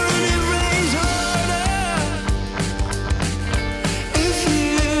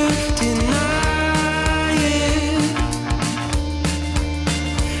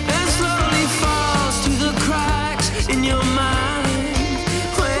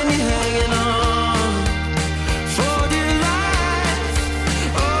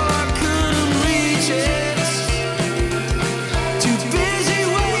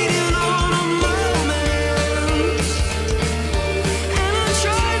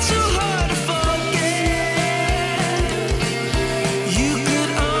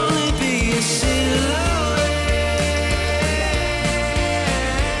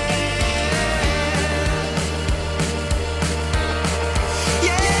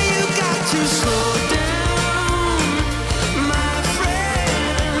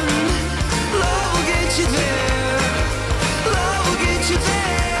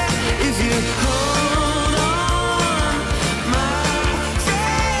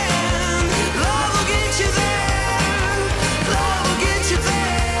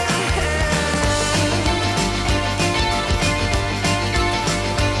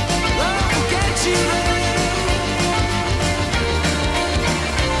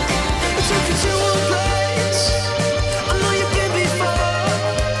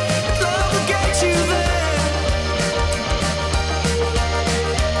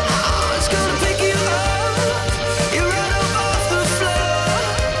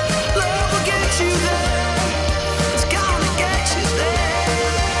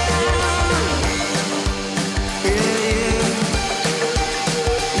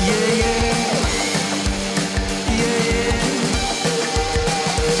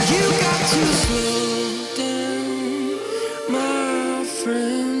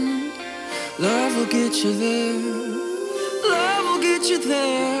get you there. Love will get you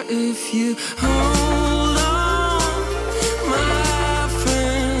there if you hold on, my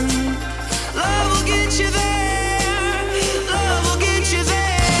friend. Love will get you there. Love will get you there.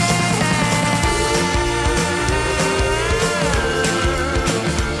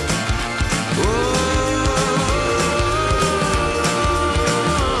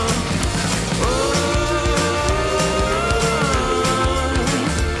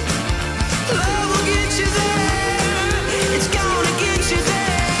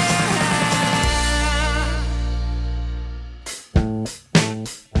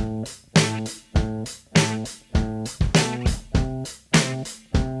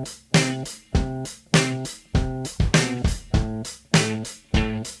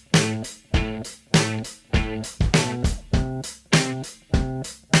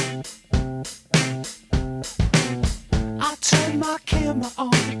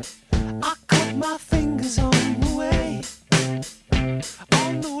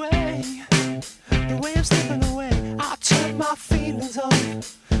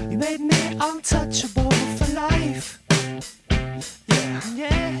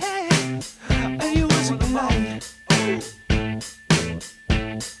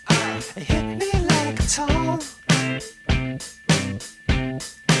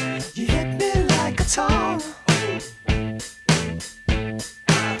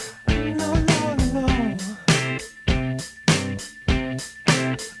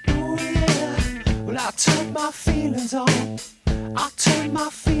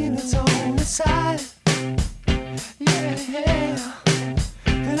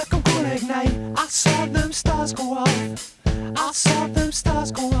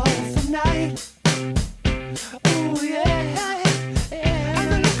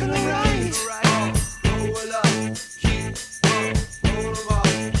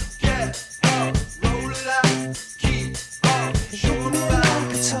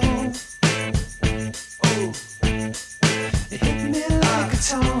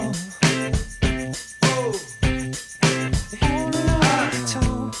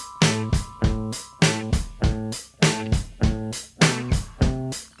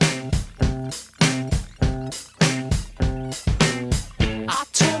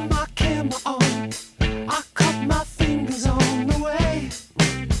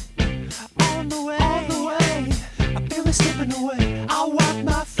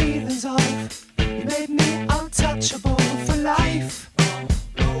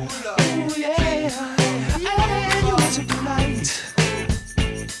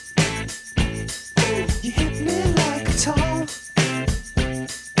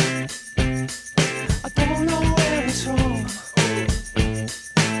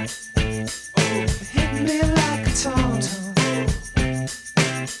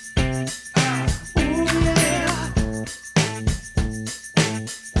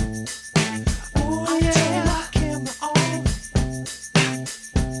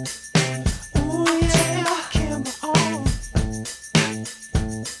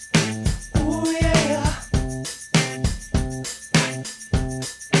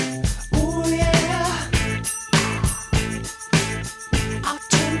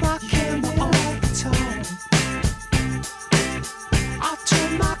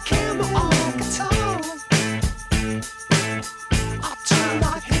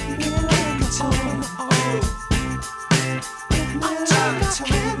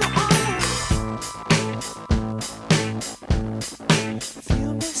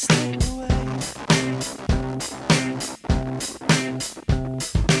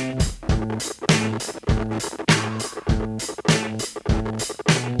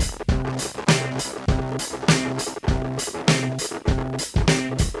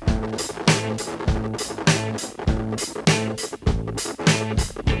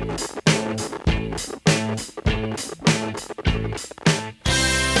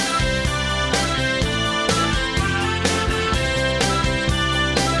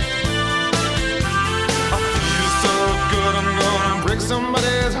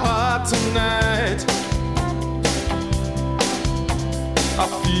 Somebody's heart tonight. I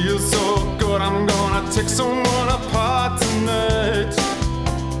feel so good, I'm gonna take someone apart tonight.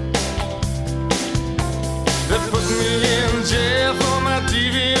 They put me in jail for my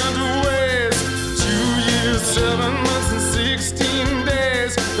deviant ways. 2 years, 7 months and 16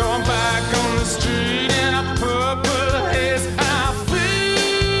 days. Going back on the street in a purple haze. I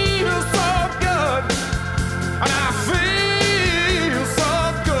feel so good, and I feel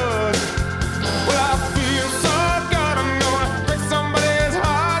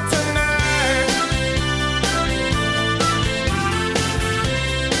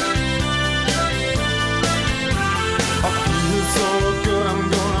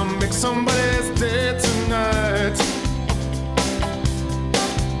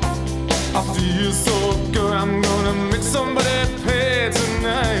feel so good, I'm gonna make somebody pay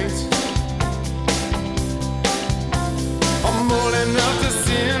tonight. I'm old enough to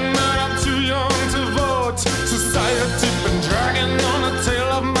sin, but I'm too young to vote. Society been dragging on the tail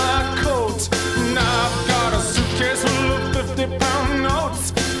of my coat. Now I've got a suitcase full of 50-pound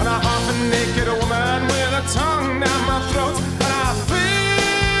notes and a half-naked woman with a tongue down my throat. And I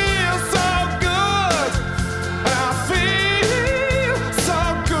feel so good, and I feel so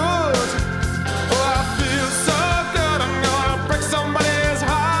good. Oh, I feel so good, I'm gonna break somebody's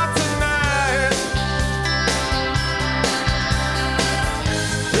heart tonight.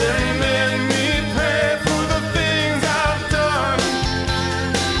 They made me pay for the things I've done.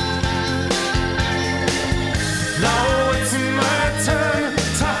 Now it's my turn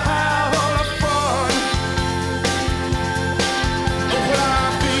to have all the fun. Well, I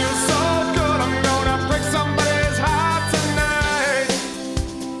feel so good, I'm gonna break somebody's heart tonight.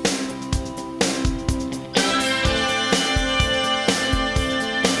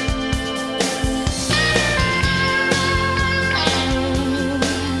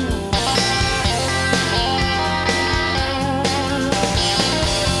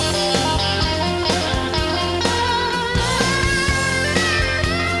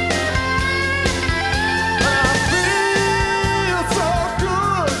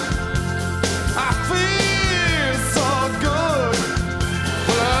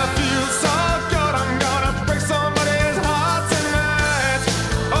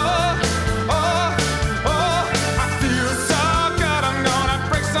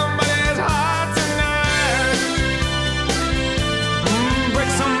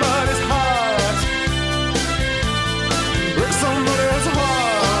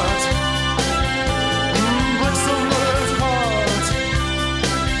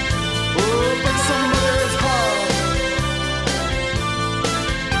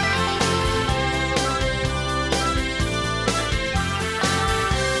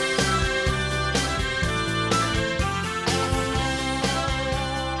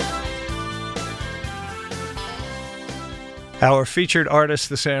 Our featured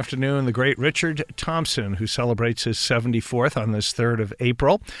artist this afternoon, the great Richard Thompson, who celebrates his 74th on this 3rd of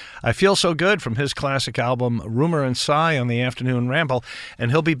April. I Feel So Good from his classic album Rumor and Sigh on the Afternoon Ramble,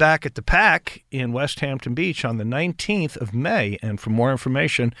 and he'll be back at the Pack in West Hampton Beach on the 19th of May. And for more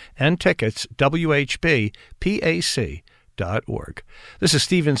information and tickets, WHBPAC.org. This is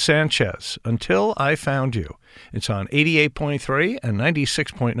Steven Sanchez, Until I Found You. It's on 88.3 and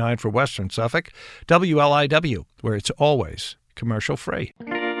 96.9 for Western Suffolk, WLIW, where it's always commercial free.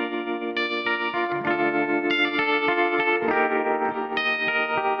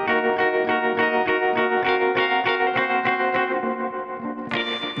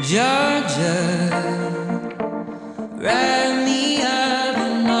 Georgia, write me up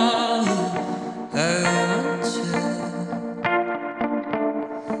and all I want you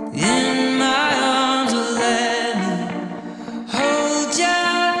in my arms, or let me hold you.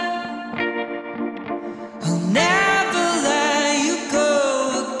 I'll never let you go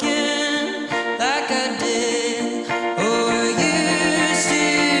again like I did or used to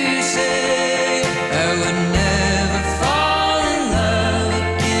say. I would never fall in love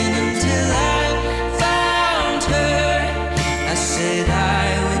again until I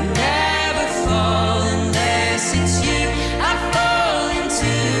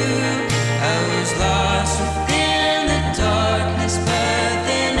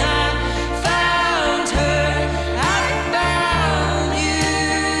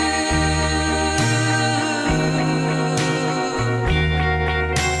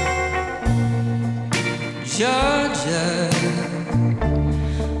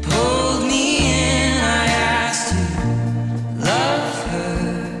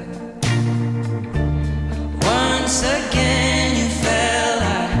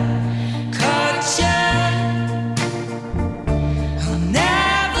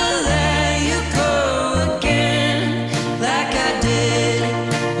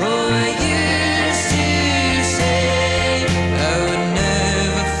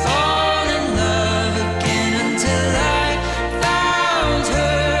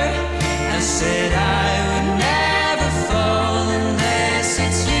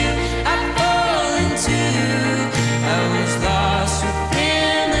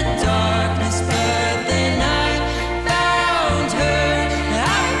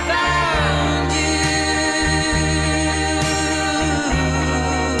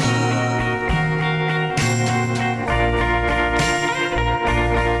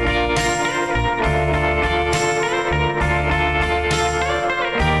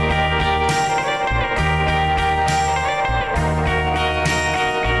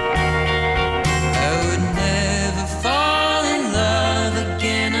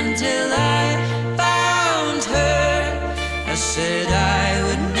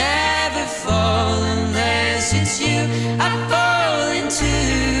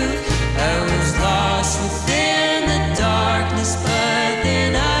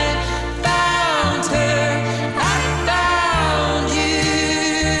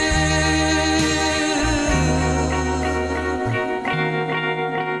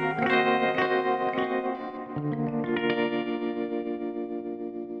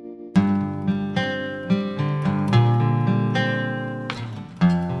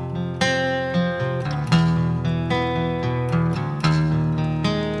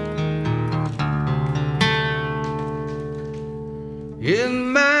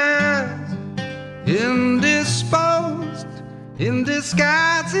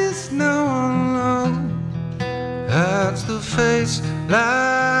disguises no one knows. Hides the face,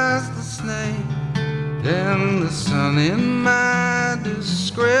 lies the snake, and the sun in my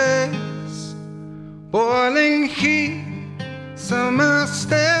disgrace. Boiling heat, summer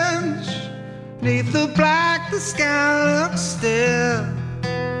stench, neath the black the sky looks still.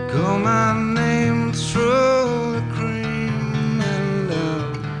 Call my name through the cream, and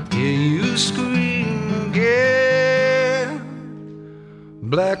I'll hear you scream again.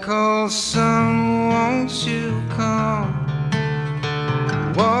 Black hole sun, won't you come,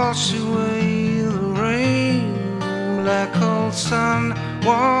 wash away the rain. Black hole sun,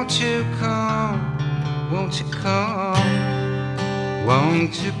 won't you come, won't you come,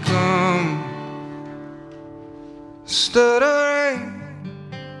 won't you come. Stuttering,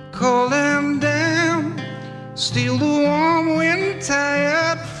 cold and damp, steal the warm wind,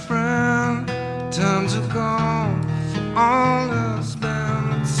 tired friend. Times are gone for all us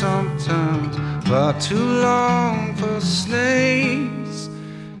been, and sometimes far too long for snakes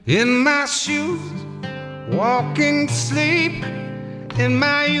in my shoes, walking sleep. In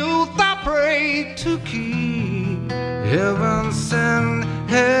my youth I prayed to keep heaven send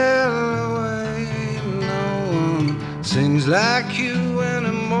hell away. No one sings like you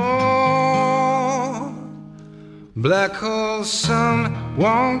anymore. Black hole sun,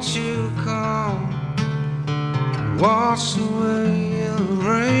 won't you come, wash away the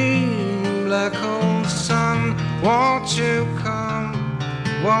rain. Black hole sun, won't you come,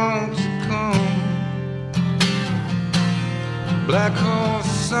 won't you come. Black hole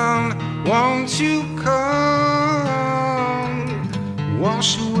sun, won't you come,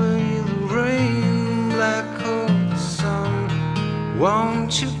 wash away the rain. Black hole sun,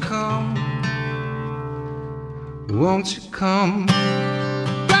 won't you come, won't you come.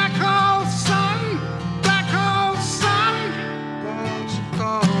 Black hole sun, black hole sun, won't you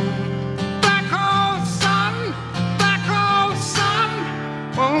come. Black hole sun, black hole sun,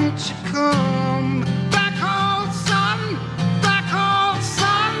 won't you come. Black hole sun, black hole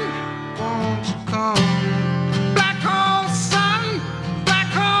sun, won't you come. Black hole sun,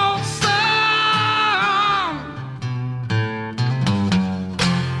 black hole sun.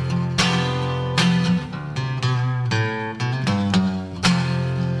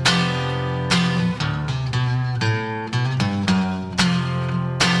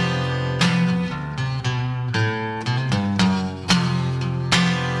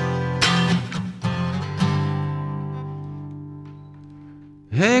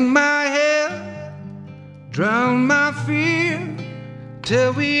 Hang my head, drown my fear,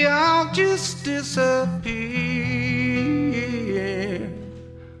 till we all just disappear.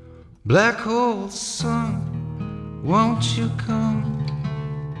 Black hole sun, won't you come,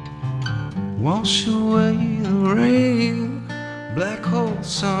 wash away the rain. Black hole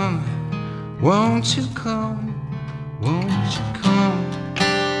sun, won't you come, won't you come.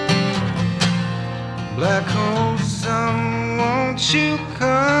 Black hole sun, won't you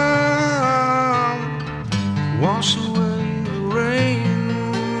come, wash away the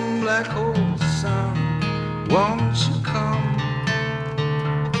rain. Black hole sun, won't you come,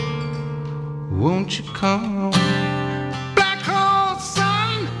 won't you come.